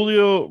going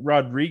Julio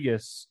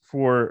Rodriguez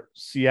for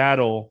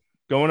Seattle,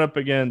 going up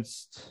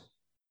against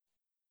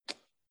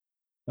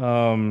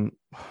um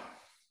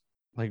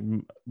like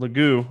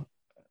Lagoo.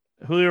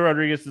 Julio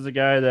Rodriguez is a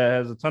guy that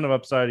has a ton of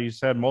upside.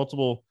 He's had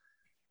multiple,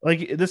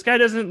 like this guy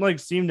doesn't like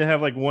seem to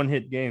have like one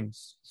hit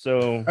games.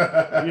 So,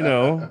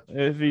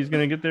 if he's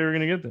gonna get there, we're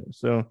gonna get there.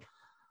 So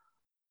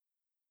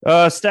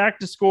stack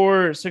to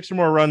score six or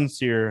more runs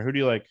here. Who do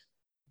you like?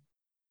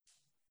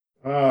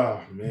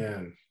 Oh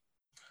man,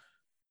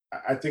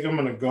 I think I'm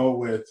going to go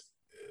with,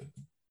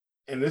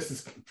 and this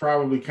is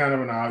probably kind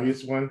of an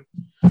obvious one,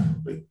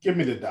 but give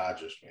me the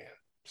Dodgers, man.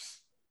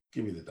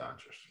 Give me the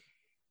Dodgers.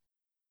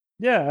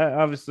 Yeah,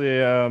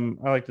 obviously, I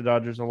like the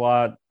Dodgers a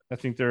lot. I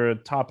think they're a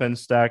top end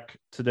stack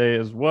today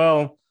as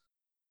well.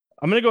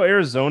 I'm gonna go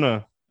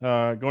Arizona,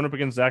 going up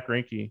against Zach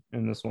Greinke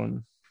in this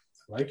one.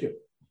 I like it.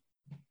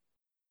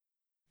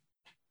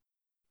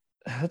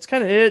 That's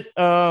kind of it.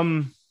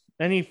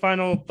 Any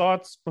final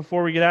thoughts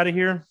before we get out of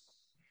here?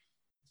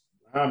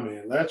 Ah,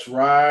 man, let's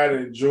ride.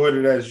 Enjoyed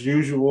it as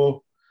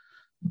usual.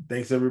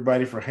 Thanks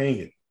everybody for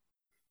hanging.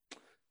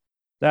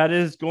 That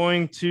is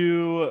going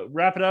to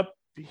wrap it up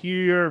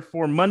here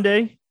for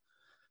Monday.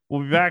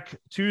 We'll be back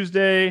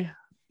Tuesday.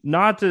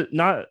 Not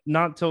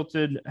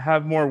tilted.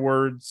 Have more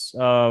words.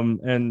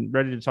 And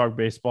ready to talk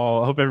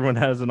baseball. I hope everyone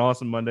has an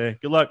awesome Monday.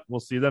 Good luck. We'll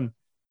see you then.